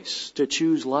choice to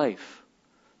choose life?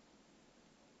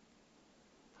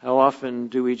 How often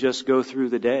do we just go through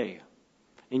the day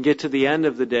and get to the end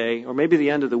of the day, or maybe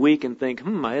the end of the week, and think,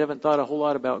 I haven't thought a whole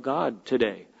lot about God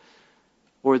today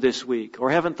or this week,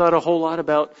 or haven't thought a whole lot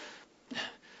about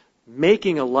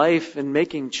making a life and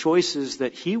making choices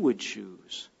that He would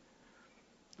choose.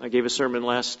 I gave a sermon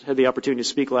had the opportunity to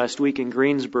speak last week in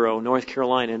Greensboro, North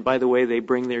Carolina. And by the way, they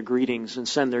bring their greetings and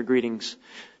send their greetings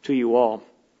to you all.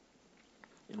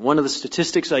 And one of the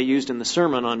statistics I used in the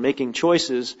sermon on making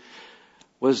choices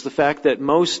was the fact that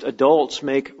most adults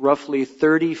make roughly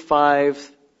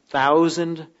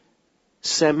 35,000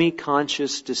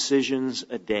 semi-conscious decisions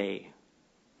a day.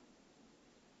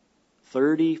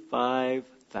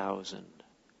 35,000.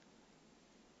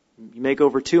 You make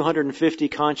over 250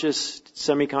 conscious,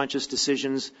 semi-conscious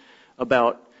decisions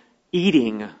about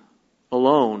eating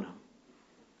alone.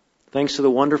 Thanks to the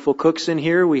wonderful cooks in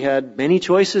here, we had many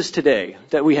choices today,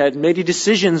 that we had many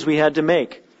decisions we had to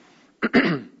make.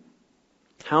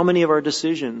 How many of our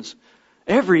decisions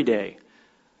every day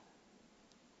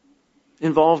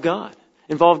involve God,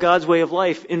 involve God's way of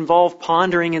life, involve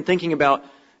pondering and thinking about,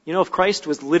 if Christ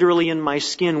was literally in my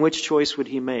skin, which choice would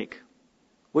He make?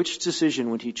 Which decision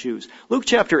would He choose? Luke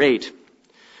chapter 8.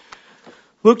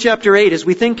 Luke chapter 8, as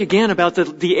we think again about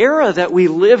the era that we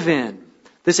live in,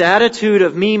 this attitude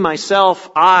of me, myself,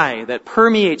 I, that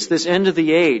permeates this end of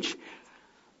the age,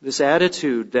 this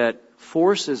attitude that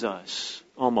forces us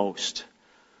almost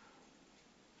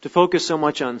to focus so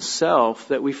much on self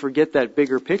that we forget that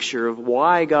bigger picture of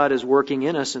why God is working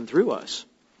in us and through us.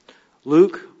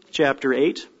 Luke chapter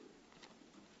 8.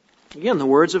 Again, the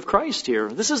words of Christ here.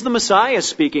 This is the Messiah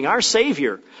speaking, our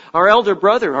Savior, our elder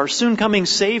brother, our soon-coming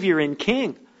Savior and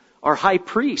King, our high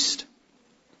priest.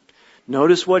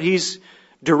 Notice what He's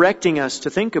directing us to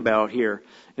think about here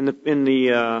in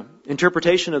the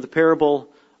interpretation of the parable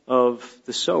of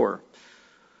the sower.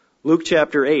 Luke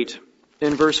chapter 8,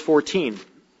 in verse 14.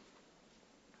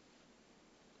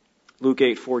 Luke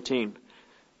 8:14.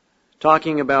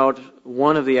 Talking about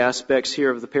one of the aspects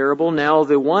here of the parable. Now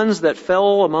the ones that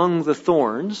fell among the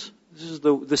thorns, this is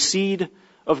the seed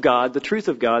of God, the truth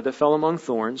of God that fell among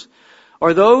thorns,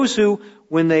 are those who,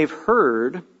 when they've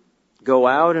heard, go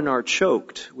out and are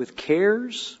choked with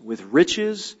cares, with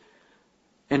riches,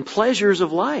 and pleasures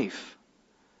of life,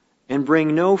 and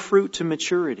bring no fruit to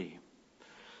maturity.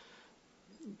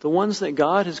 The ones that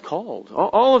God has called.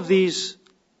 All of these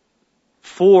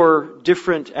four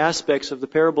different aspects of the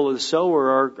parable of the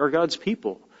sower are God's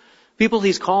people. People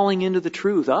He's calling into the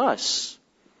truth, us.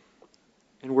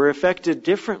 And we're affected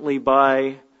differently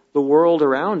by the world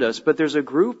around us. But there's a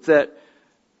group that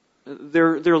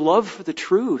their love for the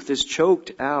truth is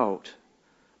choked out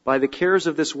by the cares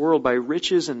of this world, by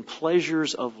riches and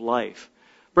pleasures of life,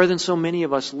 Brethren, so many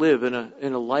of us live in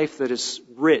a life that is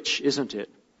rich, isn't it?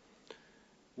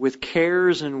 With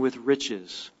cares and with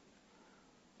riches.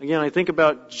 Again, I think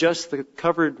about just the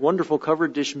wonderful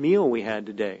covered dish meal we had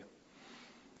today.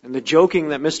 And the joking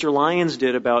that Mr. Lyons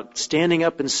did about standing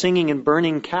up and singing and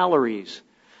burning calories.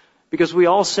 Because we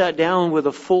all sat down with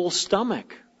a full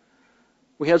stomach.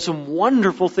 We had some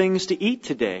wonderful things to eat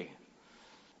today.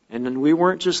 And then we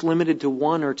weren't just limited to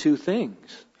one or two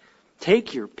things.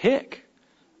 Take your pick.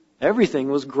 Everything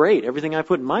was great. Everything I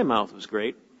put in my mouth was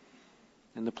great.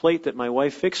 And the plate that my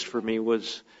wife fixed for me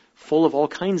was full of all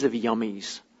kinds of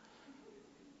yummies.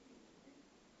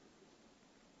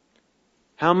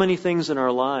 How many things in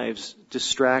our lives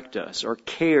distract us, our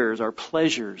cares, our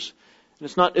pleasures? And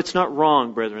it's not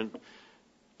wrong, brethren,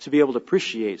 to be able to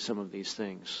appreciate some of these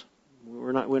things.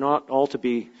 We're not all to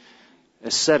be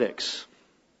ascetics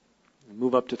and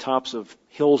move up to tops of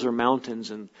hills or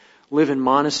mountains and live in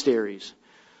monasteries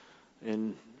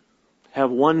and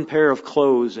have one pair of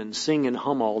clothes and sing and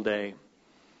hum all day.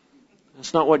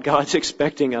 That's not what God's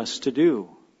expecting us to do.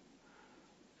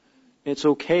 It's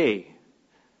okay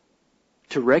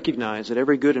to recognize that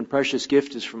every good and precious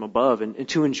gift is from above and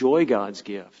to enjoy God's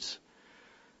gifts.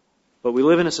 But we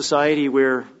live in a society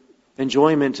where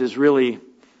enjoyment is really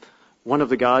one of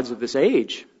the gods of this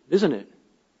age, isn't it?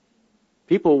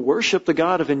 People worship the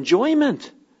God of enjoyment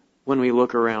when we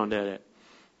look around at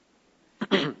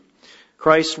it.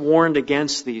 Christ warned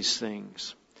against these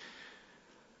things.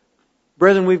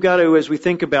 Brethren, we've got to, as we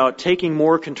think about taking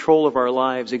more control of our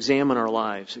lives, examine our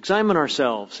lives, examine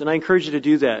ourselves. And I encourage you to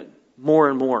do that more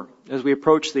and more. As we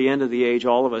approach the end of the age,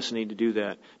 all of us need to do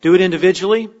that. Do it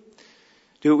individually.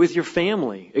 Do it with your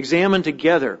family. Examine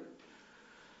together.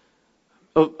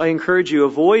 I encourage you,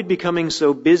 avoid becoming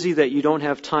so busy that you don't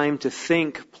have time to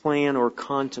think, plan, or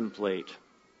contemplate.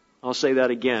 I'll say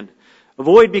that again.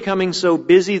 Avoid becoming so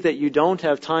busy that you don't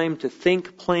have time to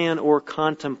think, plan, or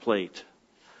contemplate.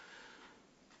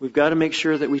 We've got to make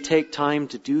sure that we take time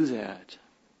to do that.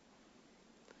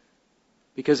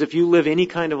 Because if you live any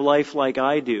kind of life like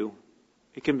I do,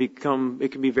 it can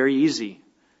be very easy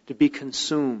to be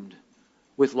consumed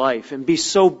with life and be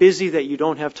so busy that you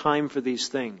don't have time for these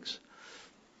things.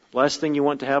 Last thing you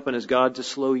want to happen is God to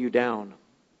slow you down.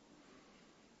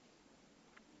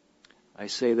 I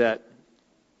say that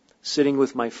sitting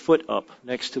with my foot up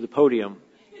next to the podium.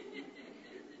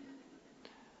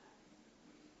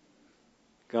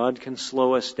 God can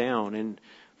slow us down and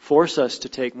force us to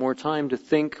take more time to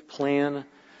think, plan,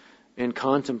 and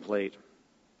contemplate.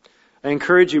 I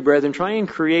encourage you, brethren, try and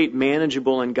create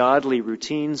manageable and godly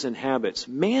routines and habits.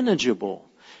 Manageable.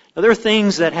 Now, there are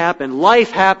things that happen.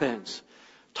 Life happens.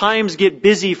 Times get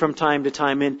busy from time to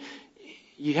time, and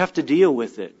you have to deal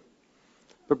with it.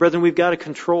 But, brethren, we've got to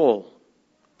control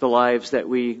the lives that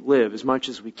we live as much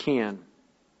as we can.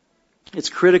 It's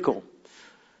critical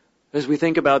as we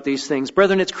think about these things.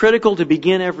 Brethren, it's critical to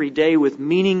begin every day with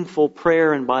meaningful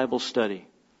prayer and Bible study.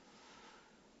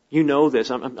 You know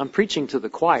this. I'm preaching to the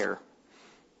choir.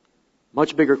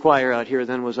 Much bigger choir out here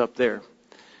than was up there.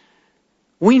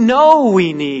 We know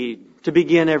we need to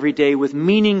begin every day with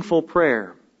meaningful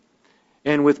prayer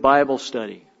and with Bible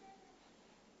study.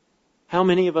 How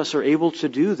many of us are able to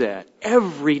do that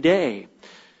every day?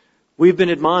 We've been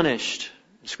admonished,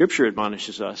 Scripture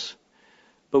admonishes us,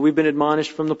 but we've been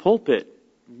admonished from the pulpit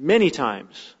many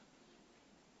times.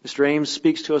 Mr. Ames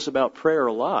speaks to us about prayer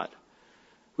a lot.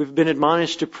 We've been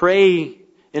admonished to pray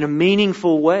in a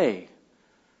meaningful way,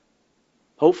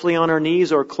 hopefully on our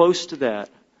knees or close to that,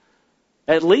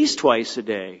 at least twice a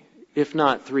day, if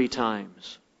not 3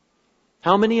 times.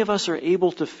 How many of us are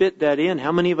able to fit that in?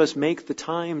 How many of us make the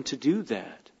time to do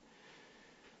that?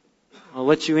 I'll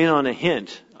let you in on a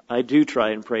hint. I do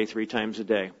try and pray 3 times a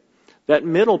day. That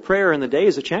middle prayer in the day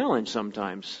is a challenge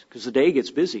sometimes because the day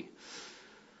gets busy.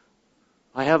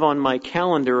 I have on my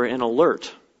calendar an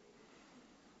alert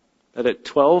that at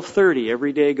 12:30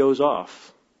 every day goes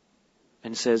off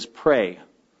and says pray.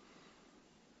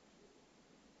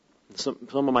 Some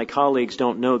of my colleagues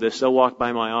don't know this. They'll walk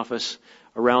by my office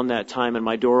around that time and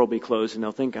my door will be closed and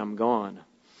they'll think I'm gone.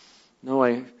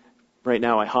 No, right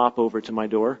now I hop over to my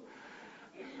door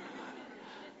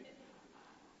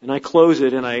and I close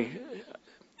it, and I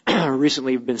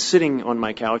recently have been sitting on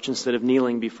my couch instead of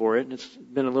kneeling before it. It's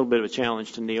been a little bit of a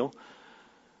challenge to kneel.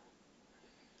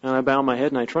 And I bow my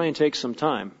head and I try and take some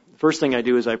time. The first thing I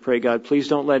do is I pray, God, please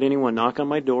don't let anyone knock on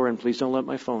my door and please don't let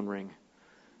my phone ring.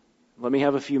 Let me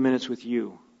have a few minutes with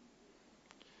you.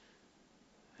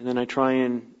 And then I try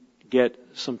and get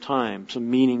some time, some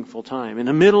meaningful time in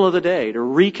the middle of the day to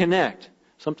reconnect.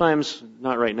 Sometimes,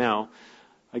 not right now,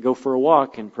 I go for a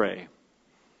walk and pray.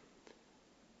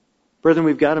 Brethren,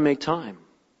 we've got to make time.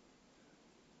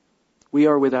 We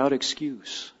are without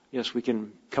excuse. Yes, we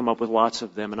can come up with lots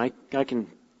of them, and I can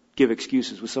give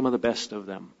excuses with some of the best of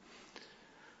them.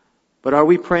 But are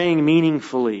we praying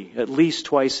meaningfully at least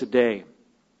twice a day?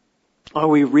 Are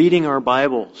we reading our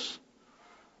Bibles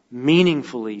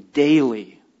meaningfully,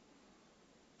 daily?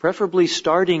 Preferably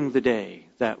starting the day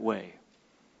that way.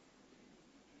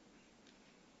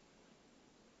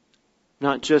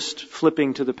 Not just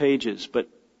flipping to the pages, but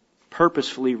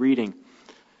purposefully reading.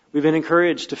 We've been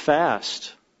encouraged to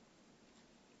fast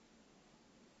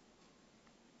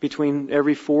between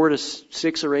every 4 to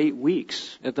 6 or 8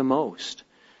 weeks at the most.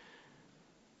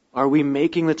 Are we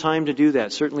making the time to do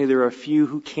that? Certainly there are a few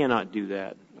who cannot do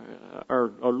that.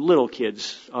 Our little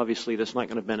kids, obviously, that's not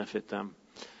going to benefit them.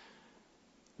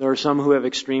 There are some who have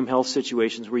extreme health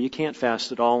situations where you can't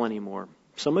fast at all anymore.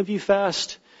 Some of you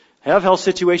have health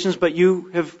situations, but you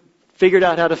have figured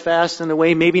out how to fast in a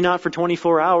way maybe not for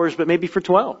 24 hours, but maybe for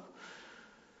 12.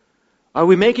 Are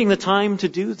we making the time to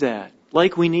do that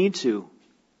like we need to?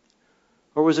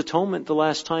 Or was atonement the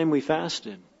last time we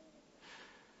fasted?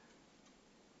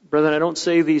 Brethren, I don't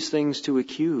say these things to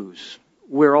accuse.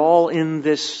 We're all in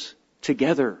this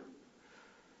together.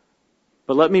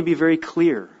 But let me be very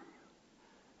clear.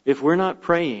 If we're not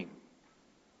praying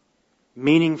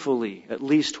meaningfully at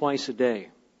least twice a day,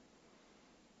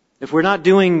 if we're not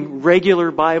doing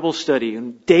regular Bible study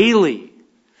and daily,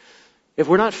 if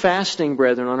we're not fasting,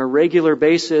 brethren, on a regular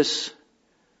basis,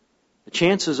 the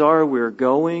chances are we're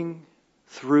going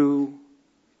through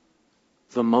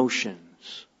the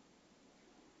motions.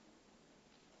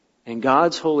 And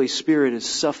God's Holy Spirit is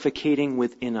suffocating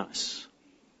within us.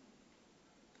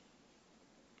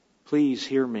 Please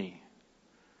hear me.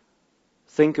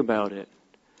 Think about it.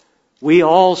 We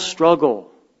all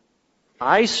struggle.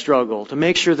 I struggle to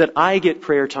make sure that I get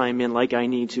prayer time in like I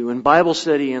need to, and Bible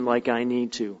study in like I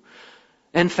need to.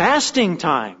 And fasting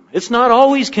time. It's not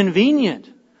always convenient.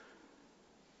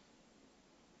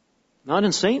 Not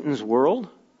in Satan's world.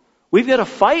 We've got to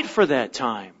fight for that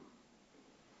time.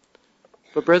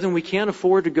 But brethren, we can't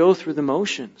afford to go through the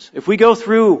motions. If we go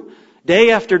through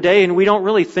day after day and we don't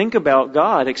really think about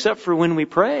God except for when we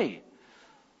pray,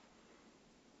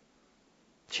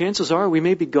 chances are we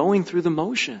may be going through the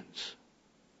motions.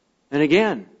 And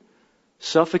again,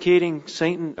 suffocating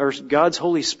Satan or God's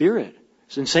Holy Spirit.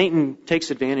 And Satan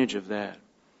takes advantage of that.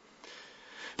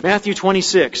 Matthew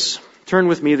 26. Turn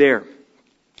with me there.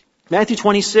 Matthew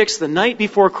 26, the night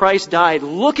before Christ died,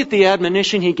 look at the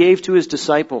admonition He gave to His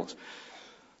disciples.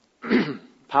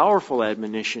 Powerful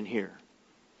admonition here.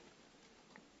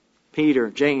 Peter,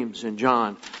 James, and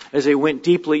John, as they went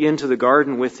deeply into the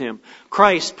garden with Him.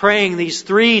 Christ praying these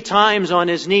 3 times on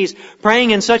His knees,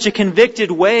 praying in such a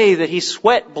convicted way that He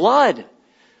sweat blood.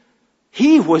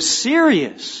 He was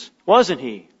serious, wasn't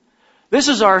He? This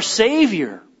is our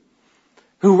Savior,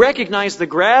 who recognized the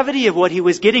gravity of what He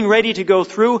was getting ready to go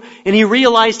through, and He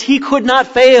realized He could not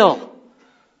fail.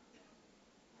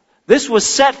 This was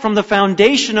set from the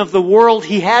foundation of the world.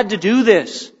 He had to do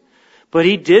this. But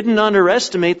He didn't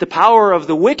underestimate the power of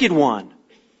the wicked one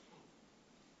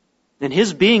and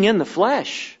his being in the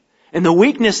flesh and the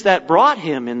weakness that brought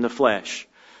Him in the flesh.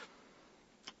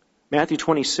 Matthew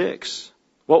 26.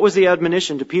 What was the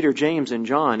admonition to Peter, James, and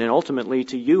John, and ultimately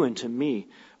to you and to me?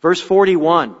 Verse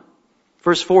 41.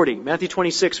 Verse 40. Matthew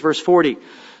 26, verse 40.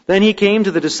 Then He came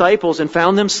to the disciples and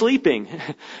found them sleeping.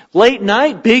 Late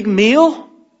night, big meal.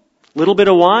 Little bit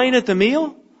of wine at the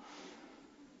meal.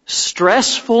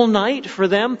 Stressful night for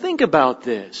them. Think about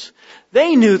this.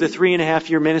 They knew the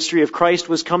 3.5-year ministry of Christ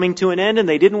was coming to an end, and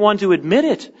they didn't want to admit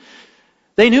it.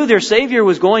 They knew their Savior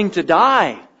was going to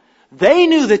die. They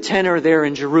knew the tenor there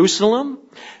in Jerusalem.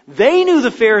 They knew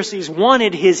the Pharisees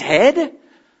wanted His head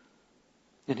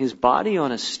and His body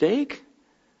on a stake.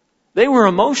 They were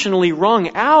emotionally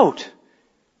wrung out.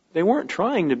 They weren't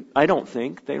trying to, I don't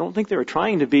think they were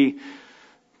trying to be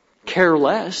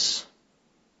careless.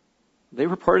 They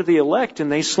were part of the elect,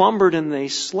 and they slumbered and they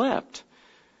slept.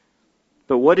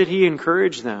 But what did He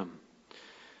encourage them?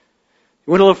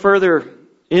 He went a little further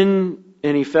in,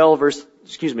 and He fell, verse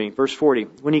 40.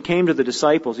 When He came to the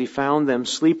disciples, He found them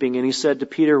sleeping, and He said to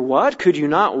Peter, "What? Could you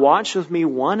not watch with me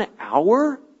 1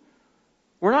 hour?"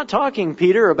 We're not talking,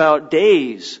 Peter, about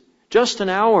days. Just an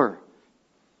hour.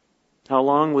 How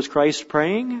long was Christ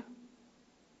praying?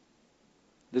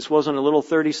 This wasn't a little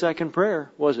 30-second prayer,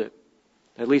 was it?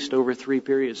 At least over 3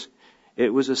 periods.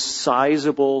 It was a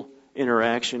sizable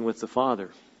interaction with the Father.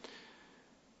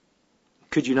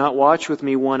 Could you not watch with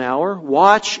me 1 hour?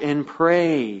 Watch and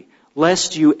pray,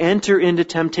 lest you enter into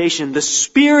temptation. The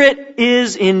spirit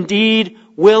is indeed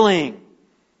willing,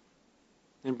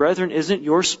 And brethren, isn't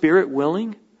your spirit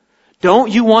willing?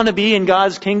 Don't you want to be in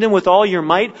God's kingdom with all your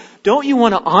might? Don't you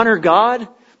want to honor God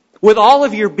with all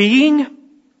of your being?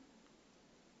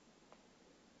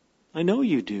 I know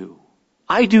you do.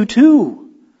 I do too.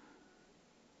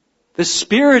 The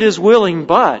spirit is willing,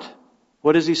 but,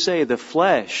 what does he say? The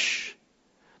flesh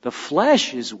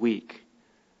is weak.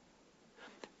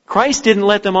 Christ didn't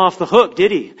let them off the hook,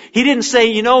 did he? He didn't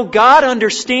say, God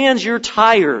understands you're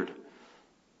tired.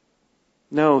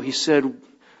 No, he said,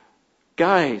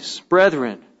 guys,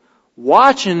 brethren,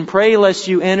 watch and pray lest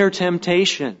you enter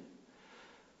temptation.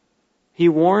 He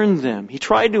warned them. He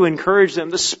tried to encourage them.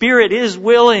 The spirit is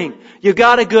willing. You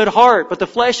got a good heart, but the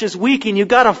flesh is weak and you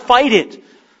got to fight it.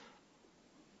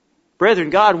 Brethren,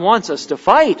 God wants us to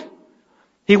fight.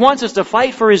 He wants us to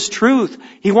fight for His truth.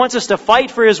 He wants us to fight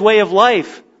for His way of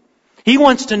life. He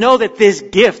wants to know that this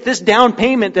gift, this down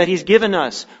payment that He's given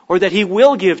us, or that He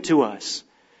will give to us,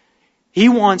 He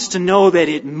wants to know that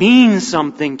it means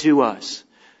something to us.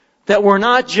 That we're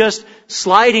not just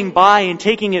sliding by and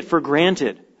taking it for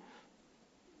granted.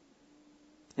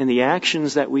 And the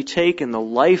actions that we take and the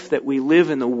life that we live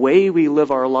and the way we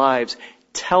live our lives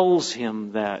tells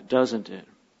Him that, doesn't it?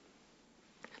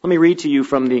 Let me read to you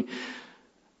from the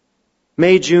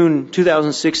May-June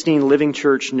 2016 Living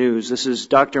Church News. This is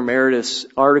Dr. Meredith's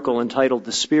article entitled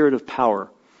The Spirit of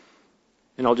Power.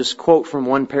 And I'll just quote from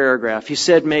one paragraph. He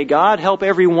said, "May God help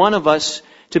every one of us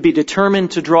to be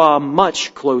determined to draw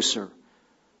much closer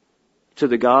to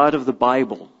the God of the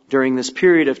Bible during this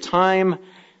period of time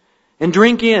and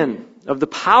drink in of the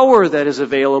power that is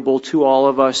available to all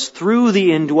of us through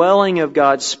the indwelling of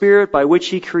God's Spirit by which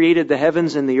He created the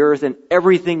heavens and the earth and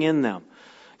everything in them."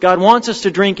 God wants us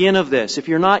to drink in of this if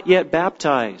you're not yet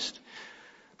baptized.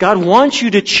 God wants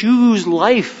you to choose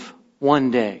life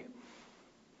one day.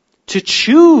 To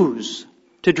choose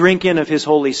to drink in of His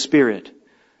Holy Spirit.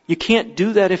 You can't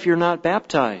do that if you're not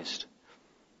baptized.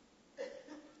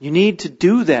 You need to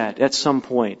do that at some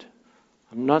point.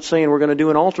 I'm not saying we're going to do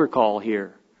an altar call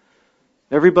here.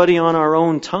 Everybody on our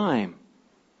own time.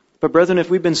 But brethren, if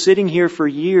we've been sitting here for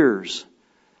years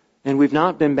and we've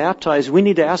not been baptized, we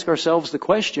need to ask ourselves the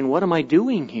question, what am I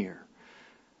doing here?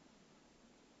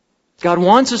 God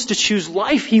wants us to choose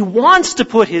life. He wants to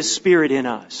put His Spirit in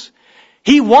us.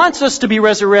 He wants us to be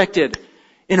resurrected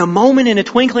in a moment, in a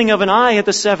twinkling of an eye at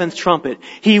the seventh trumpet.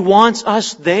 He wants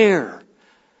us there.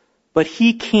 But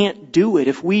He can't do it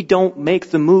if we don't make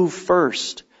the move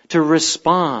first to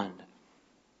respond.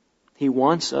 He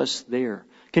wants us there.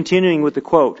 Continuing with the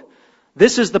quote,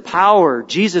 "This is the power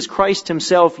Jesus Christ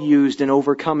Himself used in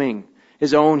overcoming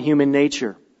His own human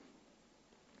nature.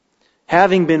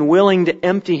 Having been willing to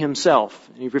empty Himself,"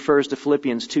 he refers to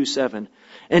Philippians 2:7,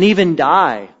 "and even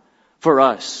die for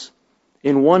us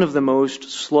in one of the most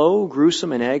slow,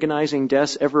 gruesome, and agonizing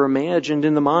deaths ever imagined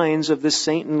in the minds of this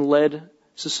Satan-led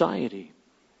society."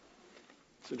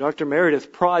 So Dr.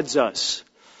 Meredith prods us.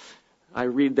 I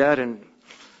read that and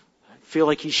I feel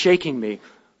like he's shaking me.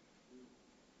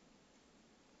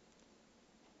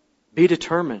 Be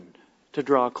determined to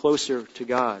draw closer to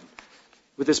God.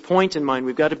 With this point in mind,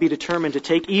 we've got to be determined to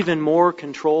take even more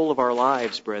control of our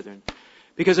lives, brethren.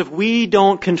 Because if we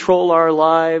don't control our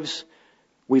lives,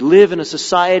 we live in a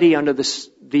society under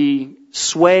the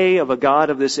sway of a God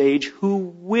of this age who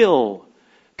will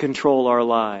control our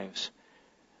lives.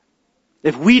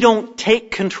 If we don't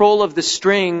take control of the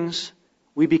strings,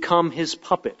 we become His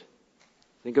puppet.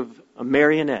 Think of a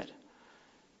marionette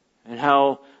and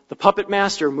how the puppet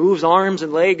master moves arms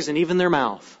and legs and even their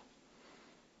mouth.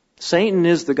 Satan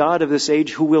is the God of this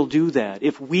age who will do that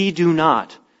if we do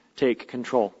not take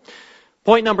control.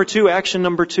 Point number 2, action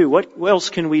number 2. What else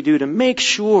can we do to make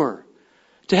sure,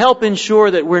 to help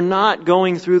ensure that we're not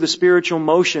going through the spiritual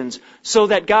motions so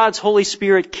that God's Holy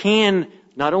Spirit can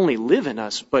not only live in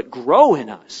us, but grow in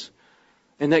us,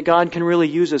 and that God can really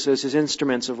use us as His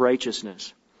instruments of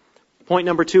righteousness? Point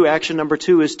number 2, action number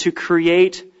 2, is to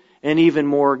create an even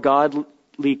more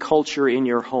godly culture in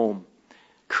your home.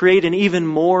 Create an even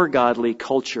more godly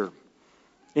culture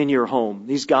in your home.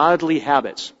 These godly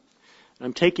habits.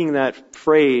 I'm taking that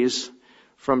phrase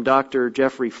from Dr.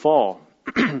 Jeffrey Fall.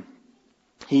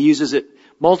 He uses it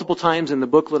multiple times in the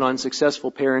booklet on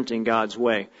successful parenting God's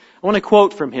way. I want to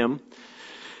quote from him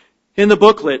in the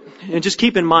booklet, and just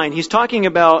keep in mind, he's talking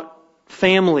about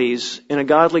families in a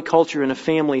godly culture in a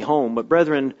family home. But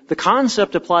brethren, the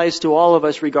concept applies to all of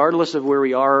us regardless of where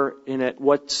we are and at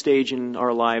what stage in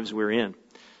our lives we're in.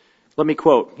 Let me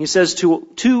quote. He says,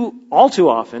 all too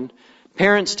often,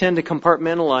 parents tend to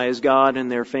compartmentalize God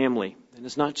and their family. And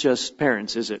it's not just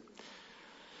parents, is it?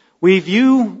 We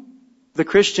view the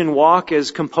Christian walk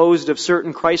is composed of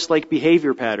certain Christ-like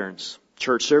behavior patterns,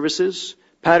 church services,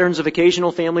 patterns of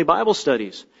occasional family Bible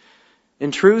studies.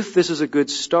 In truth, this is a good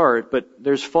start, but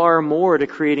there's far more to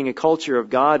creating a culture of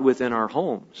God within our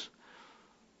homes.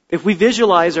 If we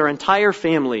visualize our entire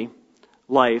family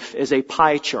life as a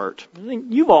pie chart, I think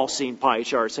you've all seen pie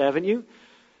charts, haven't you?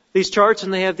 These charts,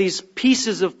 and they have these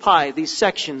pieces of pie, these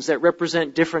sections that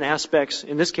represent different aspects,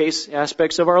 in this case,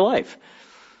 aspects of our life.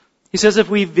 He says if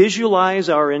we visualize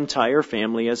our entire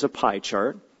family as a pie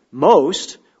chart,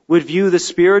 most would view the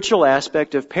spiritual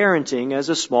aspect of parenting as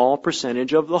a small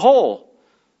percentage of the whole.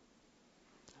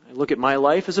 I look at my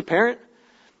life as a parent.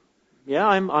 Yeah,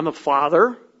 I'm a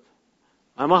father.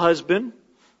 I'm a husband.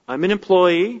 I'm an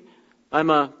employee. I'm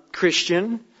a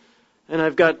Christian. And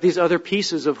I've got these other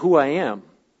pieces of who I am.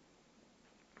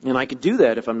 And I could do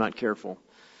that if I'm not careful.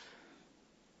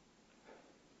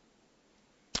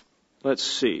 Let's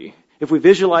see. If we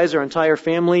visualize our entire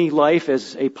family life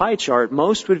as a pie chart,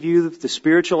 most would view the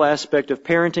spiritual aspect of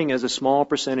parenting as a small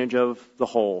percentage of the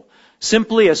whole.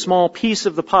 Simply a small piece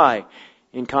of the pie.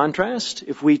 In contrast,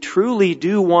 if we truly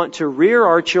do want to rear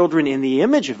our children in the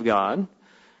image of God,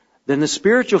 then the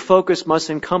spiritual focus must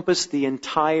encompass the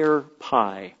entire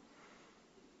pie.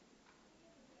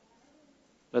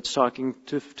 That's talking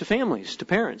to families, to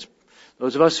parents.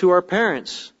 Those of us who are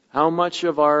parents, how much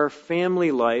of our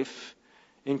family life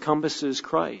encompasses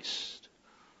Christ?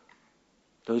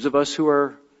 Those of us who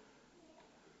are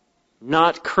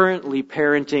not currently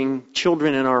parenting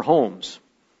children in our homes,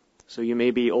 so you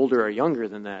may be older or younger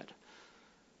than that.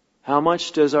 How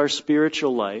much does our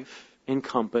spiritual life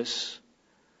encompass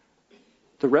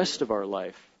the rest of our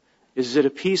life? Is it a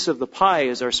piece of the pie?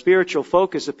 Is our spiritual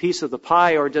focus a piece of the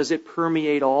pie, or does it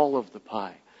permeate all of the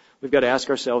pie? We've got to ask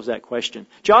ourselves that question.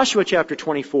 Joshua chapter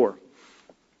 24.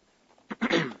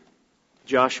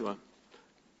 Joshua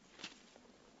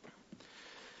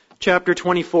chapter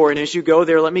 24. And as you go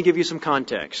there, let me give you some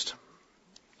context.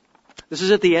 This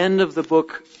is at the end of the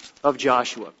book of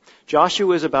Joshua.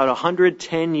 Joshua is about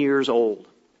 110 years old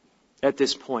at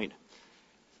this point.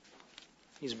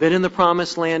 He's been in the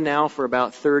promised land now for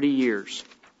about 30 years.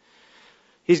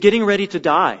 He's getting ready to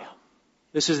die.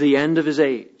 This is the end of his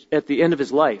age, at the end of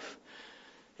his life.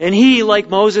 And he, like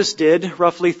Moses did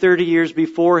roughly 30 years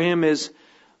before him, is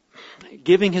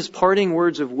giving his parting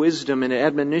words of wisdom and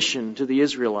admonition to the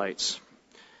Israelites.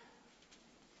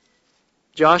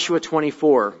 Joshua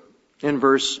 24 and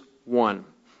verse 1.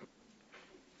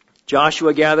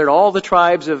 Joshua gathered all the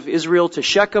tribes of Israel to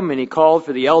Shechem, and he called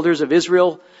for the elders of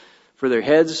Israel, for their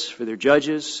heads, for their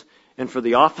judges, and for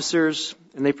the officers,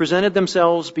 and they presented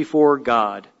themselves before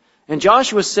God. And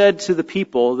Joshua said to the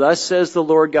people, "Thus says the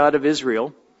Lord God of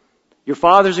Israel, your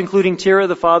fathers, including Terah,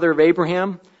 the father of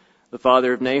Abraham, the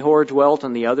father of Nahor, dwelt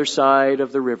on the other side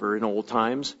of the river in old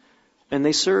times, and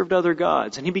they served other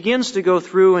gods." And he begins to go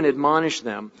through and admonish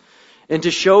them and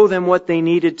to show them what they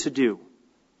needed to do,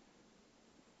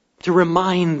 to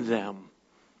remind them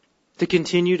to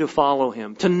continue to follow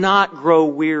him, to not grow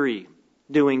weary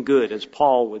doing good, as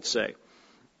Paul would say,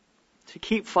 to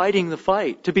keep fighting the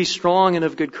fight, to be strong and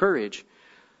of good courage.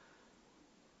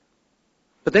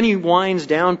 But then he winds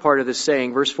down part of this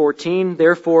saying, verse 14,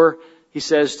 "Therefore," he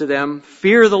says to them,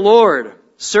 "fear the Lord,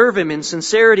 serve him in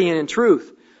sincerity and in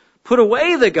truth. Put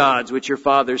away the gods which your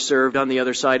fathers served on the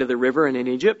other side of the river and in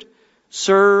Egypt.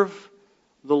 Serve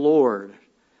the Lord.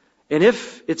 And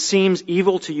if it seems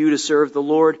evil to you to serve the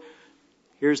Lord,"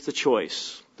 here's the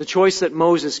choice that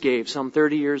Moses gave some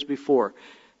 30 years before.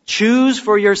 "Choose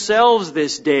for yourselves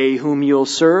this day whom you'll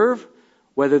serve,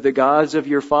 whether the gods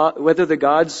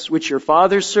which your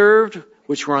fathers served,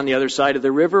 which were on the other side of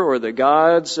the river, or the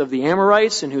gods of the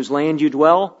Amorites in whose land you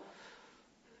dwell."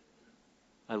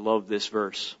 I love this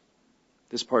verse,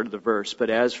 this part of the verse. "But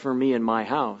as for me and my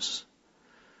house,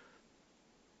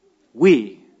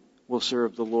 we will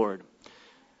serve the Lord."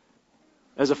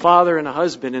 As a father and a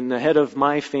husband and the head of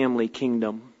my family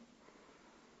kingdom,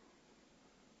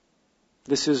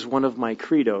 this is one of my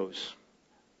credos.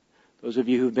 Those of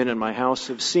you who've been in my house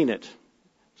have seen it.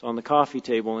 It's on the coffee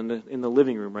table in the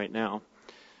living room right now.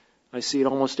 I see it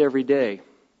almost every day.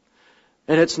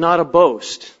 And it's not a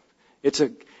boast. It's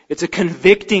a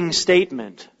convicting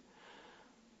statement.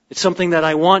 It's something that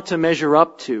I want to measure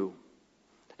up to.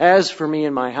 As for me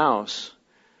and my house,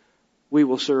 we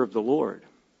will serve the Lord.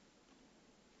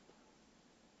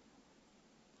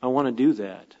 I want to do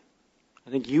that. I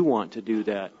think you want to do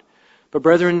that. But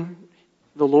brethren,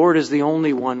 the Lord is the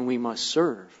only one we must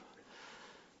serve.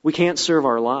 We can't serve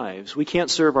our lives. We can't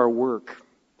serve our work.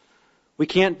 We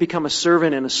can't become a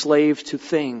servant and a slave to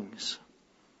things.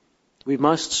 We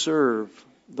must serve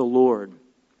the Lord.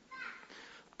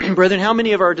 Brethren, how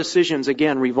many of our decisions,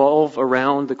 again, revolve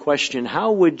around the question,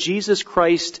 how would Jesus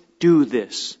Christ do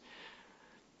this?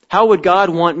 How would God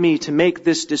want me to make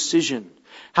this decision?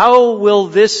 How will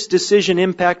this decision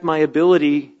impact my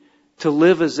ability to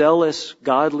live a zealous,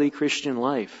 godly Christian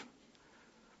life?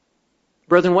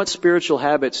 Brethren, what spiritual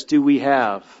habits do we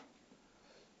have?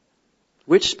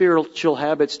 Which spiritual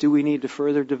habits do we need to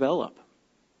further develop?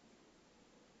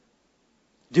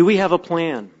 Do we have a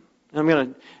plan?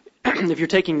 If you're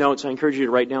taking notes, I encourage you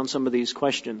to write down some of these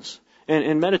questions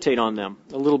and meditate on them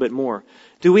a little bit more.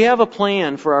 Do we have a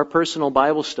plan for our personal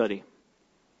Bible study?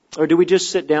 Or do we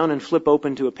just sit down and flip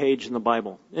open to a page in the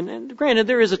Bible? And granted,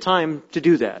 there is a time to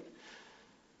do that.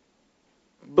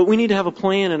 But we need to have a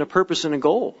plan and a purpose and a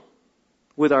goal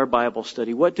with our Bible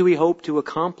study. What do we hope to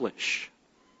accomplish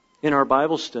in our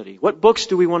Bible study? What books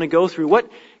do we want to go through?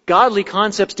 What godly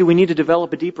concepts do we need to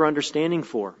develop a deeper understanding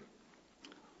for?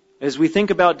 As we think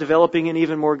about developing an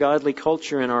even more godly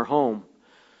culture in our home,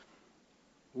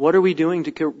 what are we doing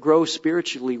to grow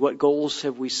spiritually? What goals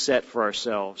have we set for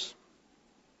ourselves?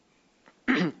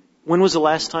 When was the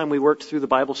last time we worked through the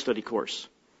Bible study course?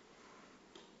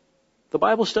 The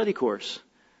Bible study course.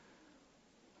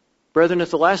 Brethren, if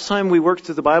the last time we worked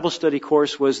through the Bible study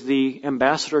course was the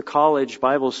Ambassador College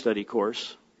Bible study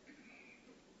course,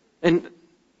 and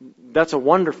that's a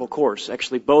wonderful course,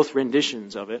 actually both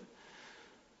renditions of it,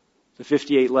 the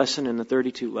 58 lesson and the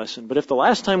 32 lesson. But if the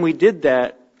last time we did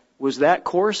that was that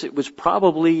course, it was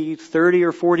probably 30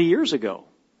 or 40 years ago.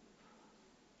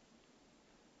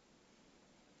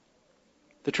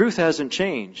 The truth hasn't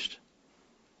changed.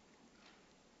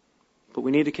 But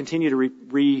we need to continue to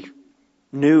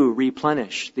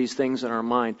replenish these things in our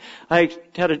mind. I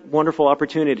had a wonderful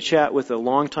opportunity to chat with a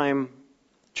longtime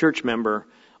church member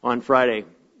on Friday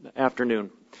afternoon.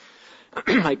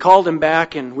 I called him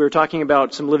back and we were talking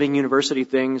about some Living University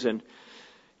things, and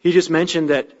he just mentioned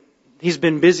that he's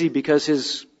been busy because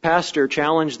his pastor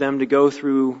challenged them to go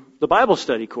through the Bible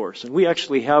study course. And we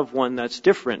actually have one that's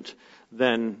different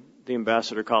than the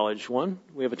Ambassador College one.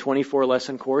 We have a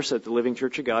 24-lesson course that the Living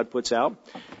Church of God puts out.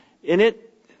 In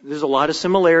it, there's a lot of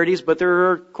similarities, but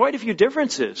there are quite a few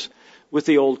differences with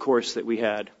the old course that we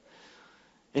had.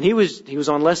 And he was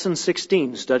on lesson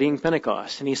 16 studying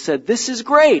Pentecost, and he said, "This is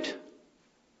great."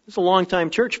 He's a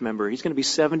longtime church member. He's going to be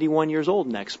 71 years old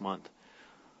next month.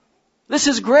 "This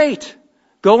is great.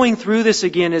 Going through this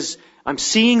again is, I'm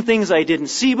seeing things I didn't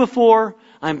see before.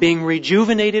 I'm being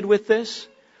rejuvenated with this."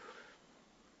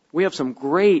 We have some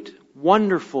great,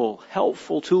 wonderful,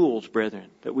 helpful tools, brethren,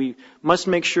 that we must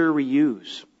make sure we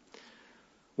use.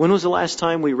 When was the last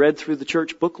time we read through the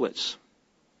church booklets?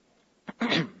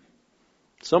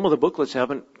 Some of the booklets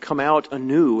haven't come out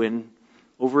anew in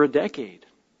over a decade.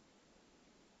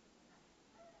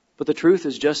 But the truth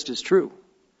is just as true.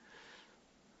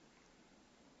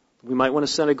 We might want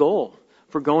to set a goal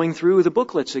for going through the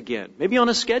booklets again, maybe on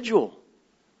a schedule,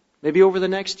 maybe over the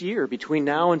next year, between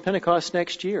now and Pentecost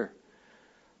next year.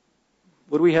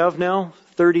 What do we have now?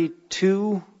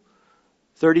 32,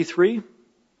 33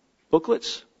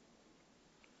 booklets?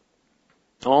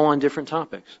 All on different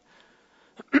topics.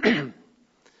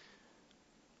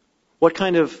 What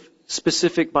kind of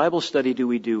specific Bible study do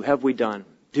we do? Have we done?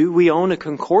 Do we own a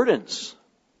concordance?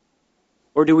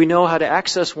 Or do we know how to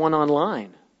access one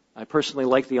online? I personally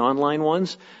like the online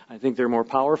ones. I think they're more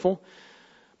powerful.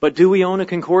 But do we own a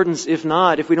concordance? If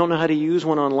not, if we don't know how to use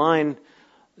one online,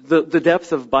 the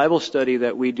depth of Bible study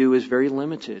that we do is very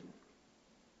limited.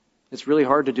 It's really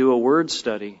hard to do a word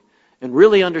study and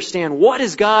really understand, what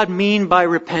does God mean by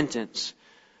repentance?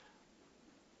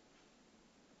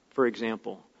 For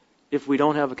example, if we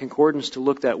don't have a concordance to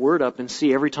look that word up and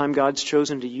see every time God's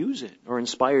chosen to use it or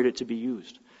inspired it to be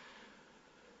used.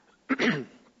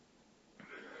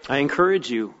 I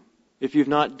encourage you, if you've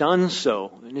not done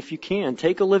so, and if you can,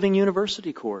 take a Living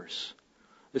University course.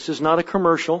 This is not a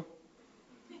commercial.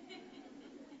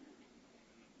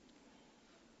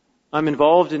 I'm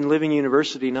involved in Living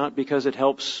University not because it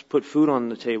helps put food on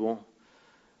the table,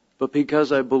 but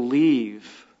because I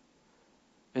believe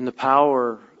in the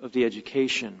power of the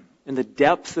education and the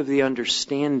depth of the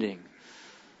understanding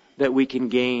that we can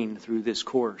gain through this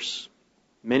course.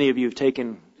 Many of you have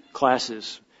taken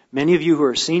classes. Many of you who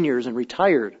are seniors and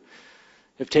retired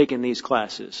have taken these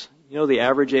classes. You know, the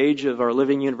average age of our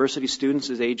Living University students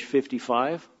is age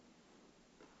 55.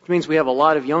 Which means we have a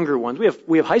lot of younger ones.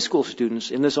 We have high school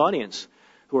students in this audience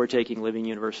who are taking Living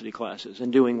University classes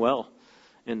and doing well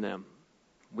in them.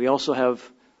 We also have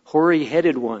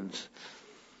hoary-headed ones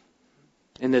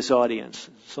in this audience.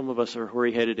 Some of us are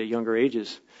hoary-headed at younger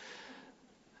ages.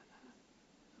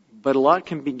 But a lot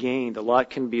can be gained. A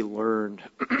lot can be learned.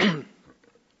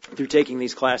 through taking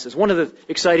these classes. One of the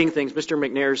exciting things, Mr.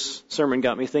 McNair's sermon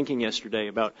got me thinking yesterday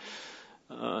about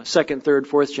second, third,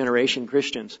 fourth generation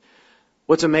Christians.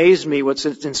 What's amazed me, what's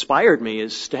inspired me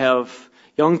is to have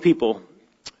young people,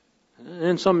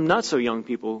 and some not so young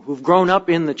people, who've grown up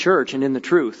in the church and in the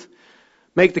truth,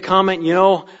 make the comment,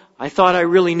 I thought I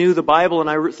really knew the Bible and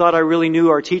I thought I really knew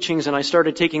our teachings, and I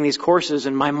started taking these courses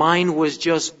and my mind was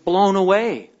just blown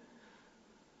away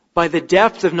by the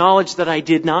depth of knowledge that I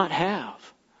did not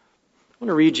have. I want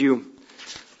to read you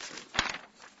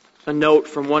a note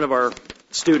from one of our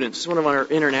students, one of our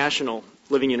international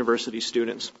Living University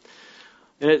students.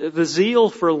 And the zeal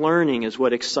for learning is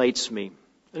what excites me.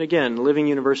 And again, Living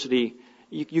University,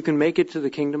 you can make it to the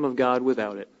kingdom of God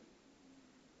without it.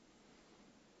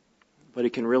 But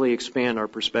it can really expand our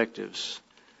perspectives.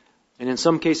 And in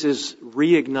some cases,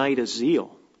 reignite a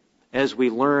zeal as we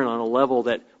learn on a level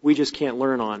that we just can't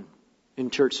learn on in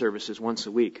church services once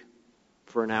a week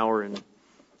for an hour and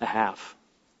a half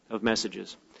of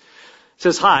messages. It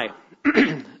says, hi,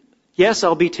 yes,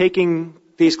 I'll be taking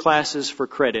these classes for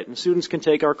credit. And students can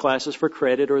take our classes for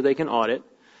credit or they can audit.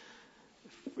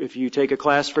 If you take a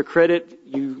class for credit,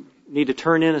 you need to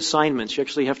turn in assignments. You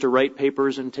actually have to write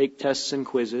papers and take tests and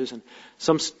quizzes. And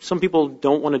some people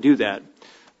don't want to do that.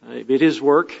 It is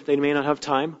work. They may not have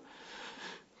time.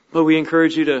 But we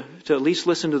encourage you to at least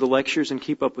listen to the lectures and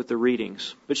keep up with the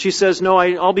readings. But she says, no,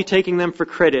 I'll be taking them for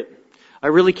credit. I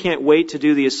really can't wait to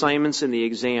do the assignments and the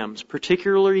exams,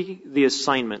 particularly the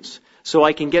assignments, so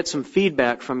I can get some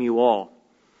feedback from you all.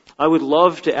 I would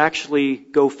love to actually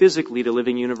go physically to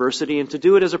Living University and to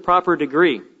do it as a proper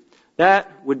degree.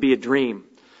 That would be a dream.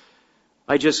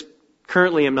 I just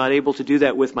currently am not able to do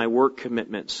that with my work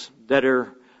commitments that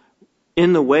are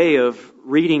in the way of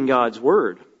reading God's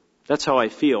Word. That's how I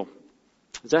feel.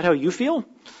 Is that how you feel?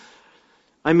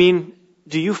 I mean,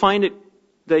 do you find it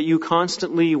that you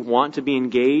constantly want to be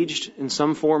engaged in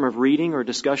some form of reading or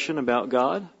discussion about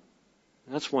God?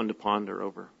 That's one to ponder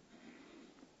over.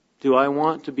 Do I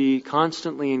want to be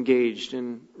constantly engaged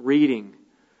in reading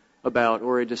about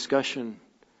or a discussion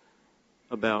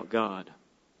about God?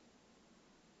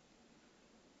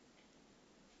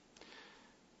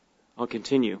 I'll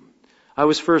continue. I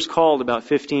was first called about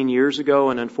 15 years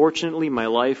ago, and unfortunately my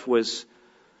life was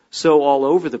so all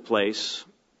over the place,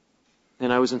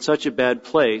 and I was in such a bad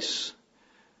place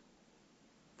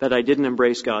that I didn't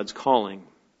embrace God's calling.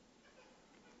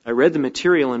 I read the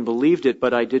material and believed it,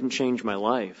 but I didn't change my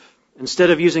life. Instead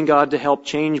of using God to help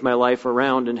change my life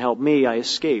around and help me, I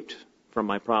escaped from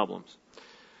my problems.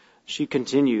 She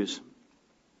continues,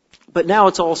 but now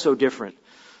it's all so different.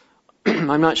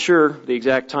 I'm not sure the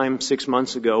exact time 6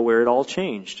 months ago where it all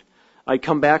changed. I'd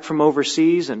come back from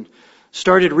overseas and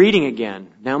started reading again.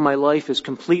 Now my life is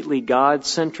completely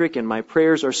God-centric and my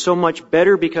prayers are so much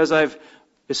better because I've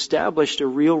established a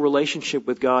real relationship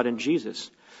with God and Jesus.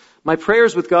 My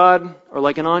prayers with God are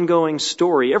like an ongoing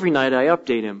story. Every night I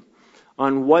update Him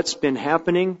on what's been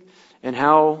happening and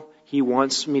how He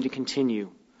wants me to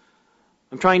continue.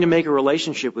 I'm trying to make a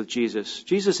relationship with Jesus.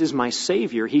 Jesus is my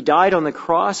Savior. He died on the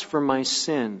cross for my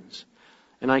sins.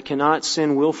 And I cannot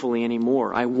sin willfully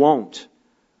anymore. I won't.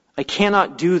 I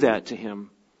cannot do that to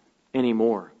Him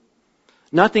anymore.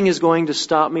 Nothing is going to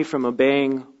stop me from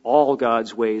obeying all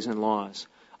God's ways and laws.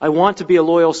 I want to be a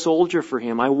loyal soldier for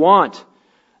Him. I want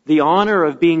the honor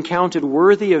of being counted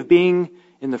worthy of being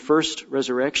in the first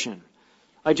resurrection.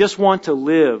 I just want to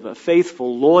live a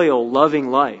faithful, loyal,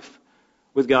 loving life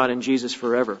with God and Jesus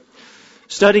forever.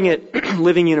 Studying at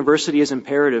Living University is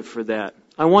imperative for that.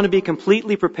 I want to be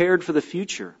completely prepared for the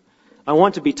future. I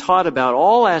want to be taught about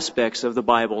all aspects of the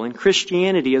Bible and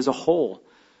Christianity as a whole.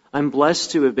 I'm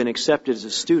blessed to have been accepted as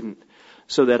a student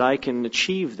so that I can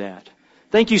achieve that.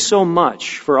 Thank you so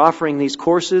much for offering these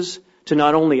courses to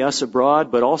not only us abroad,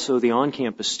 but also the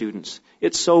on-campus students.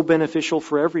 It's so beneficial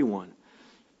for everyone.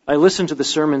 I listen to the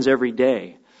sermons every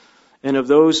day, and of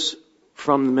those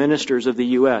from the ministers of the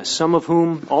U.S., some of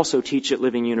whom also teach at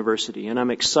Living University, and I'm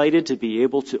excited to be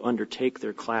able to undertake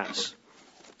their class.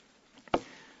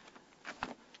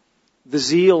 The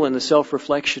zeal and the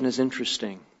self-reflection is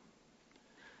interesting.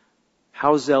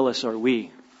 How zealous are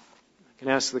we? I can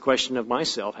ask the question of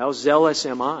myself, how zealous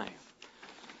am I?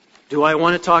 Do I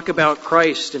want to talk about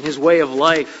Christ and His way of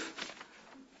life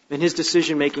and His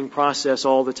decision-making process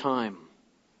all the time?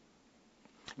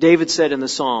 David said in the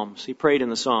Psalms, he prayed in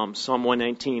the Psalms, Psalm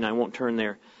 119, I won't turn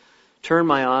there, turn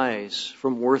my eyes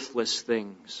from worthless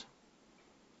things.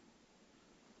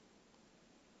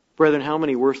 Brethren, how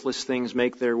many worthless things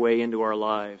make their way into our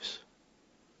lives?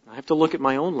 I have to look at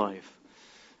my own life.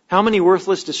 How many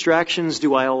worthless distractions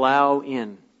do I allow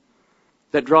in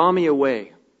that draw me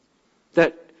away,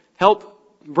 that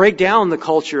help break down the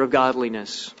culture of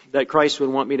godliness that Christ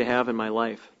would want me to have in my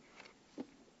life.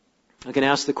 I can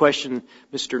ask the question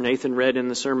Mr. Nathan read in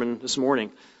the sermon this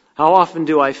morning. How often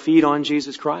do I feed on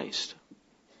Jesus Christ?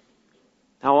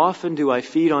 How often do I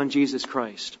feed on Jesus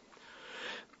Christ?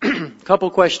 A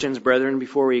couple questions, brethren,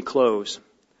 before we close.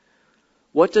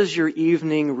 What does your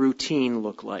evening routine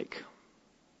look like?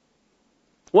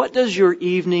 What does your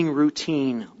evening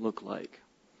routine look like?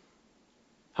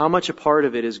 How much a part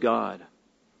of it is God?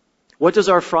 What does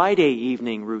our Friday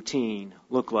evening routine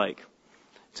look like?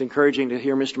 It's encouraging to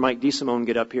hear Mr. Mike DeSimone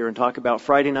get up here and talk about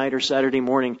Friday night or Saturday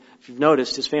morning. If you've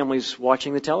noticed, his family's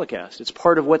watching the telecast. It's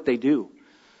part of what they do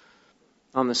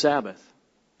on the Sabbath.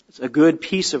 It's a good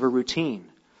piece of a routine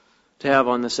to have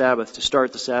on the Sabbath, to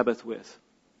start the Sabbath with.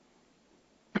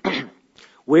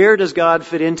 Where does God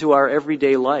fit into our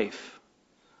everyday life?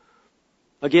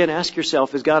 Again, ask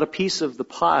yourself, is God a piece of the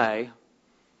pie,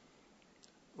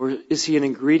 or is He an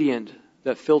ingredient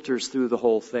that filters through the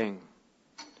whole thing?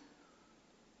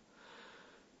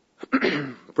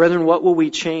 Brethren, what will we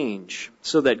change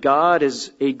so that God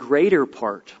is a greater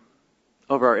part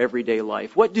of our everyday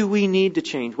life? What do we need to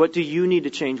change? What do you need to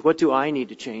change? What do I need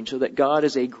to change so that God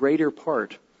is a greater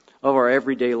part of our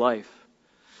everyday life?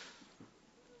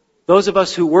 Those of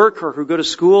us who work or who go to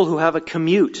school, who have a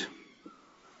commute.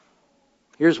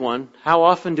 Here's one. How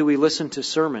often do we listen to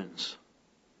sermons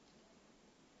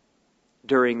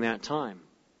during that time?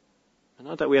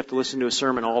 Not that we have to listen to a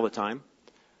sermon all the time.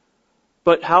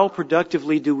 But how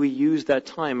productively do we use that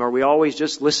time? Are we always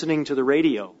just listening to the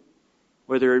radio?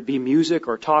 Whether it be music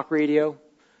or talk radio?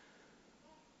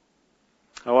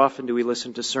 How often do we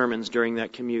listen to sermons during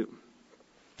that commute?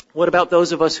 What about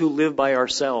those of us who live by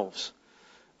ourselves?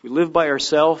 If we live by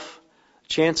ourselves,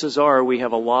 chances are we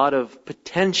have a lot of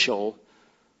potential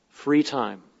free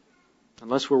time,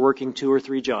 unless we're working 2 or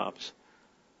 3 jobs.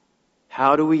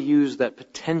 How do we use that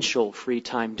potential free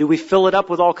time? Do we fill it up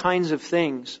with all kinds of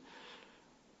things?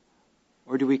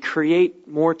 Or do we create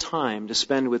more time to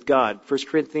spend with God? 1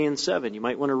 Corinthians 7, you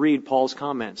might want to read Paul's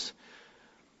comments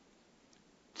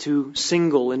to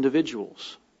single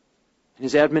individuals and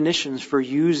his admonitions for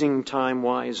using time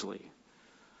wisely.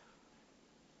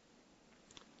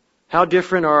 How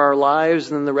different are our lives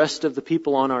than the rest of the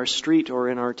people on our street or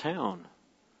in our town?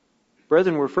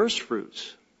 Brethren, we're first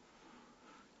fruits.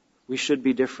 We should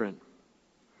be different.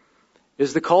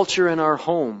 Is the culture in our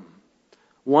home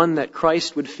one that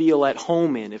Christ would feel at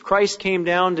home in? If Christ came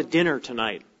down to dinner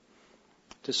tonight,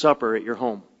 to supper at your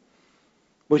home,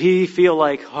 would He feel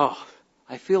like, oh,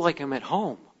 I feel like I'm at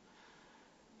home?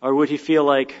 Or would He feel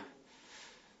like,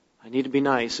 I need to be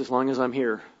nice as long as I'm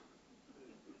here,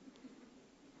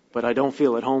 but I don't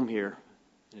feel at home here.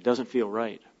 It doesn't feel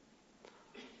right.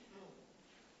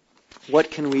 What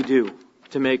can we do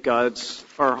to make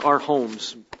our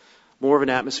homes more of an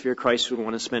atmosphere Christ would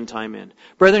want to spend time in?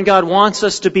 Brethren, God wants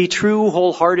us to be true,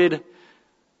 wholehearted,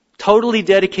 totally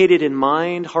dedicated in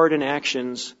mind, heart, and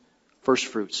actions, first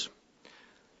fruits.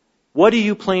 What do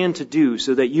you plan to do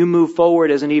so that you move forward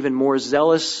as an even more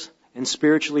zealous and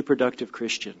spiritually productive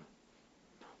Christian?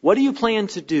 What do you plan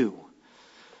to do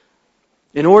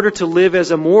in order to live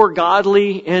as a more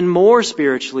godly and more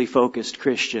spiritually focused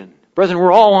Christian? Brethren,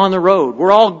 we're all on the road.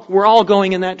 We're all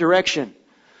going in that direction.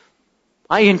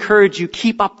 I encourage you,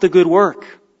 keep up the good work.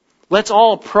 Let's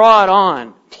all plod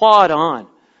on.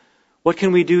 What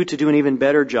can we do to do an even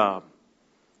better job?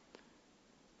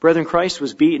 Brethren, Christ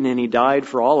was beaten and He died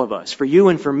for all of us, for you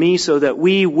and for me, so that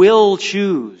we will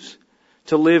choose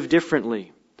to live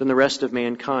differently than the rest of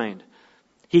mankind.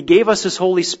 He gave us His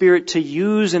Holy Spirit to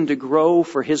use and to grow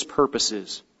for His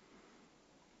purposes.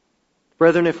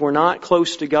 Brethren, if we're not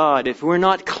close to God, if we're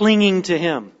not clinging to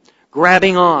Him,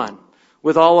 grabbing on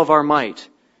with all of our might,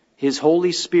 His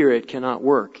Holy Spirit cannot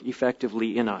work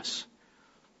effectively in us.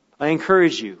 I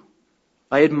encourage you.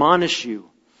 I admonish you.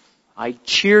 I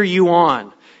cheer you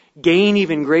on. Gain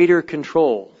even greater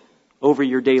control over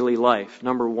your daily life,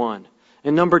 number 1.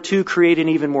 And number 2, create an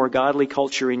even more godly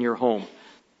culture in your home.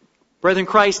 Brethren,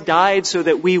 Christ died so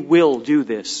that we will do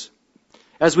this.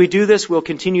 As we do this, we'll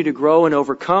continue to grow and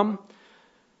overcome,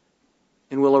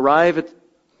 and we'll arrive at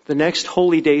the next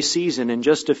holy day season in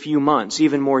just a few months,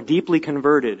 even more deeply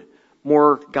converted,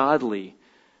 more godly,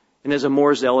 and as a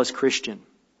more zealous Christian.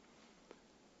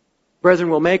 Brethren,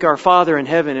 we'll make our Father in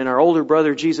heaven and our older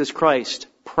brother Jesus Christ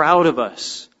proud of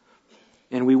us,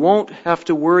 and we won't have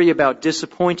to worry about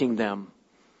disappointing them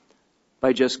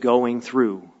by just going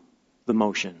through the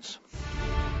motions.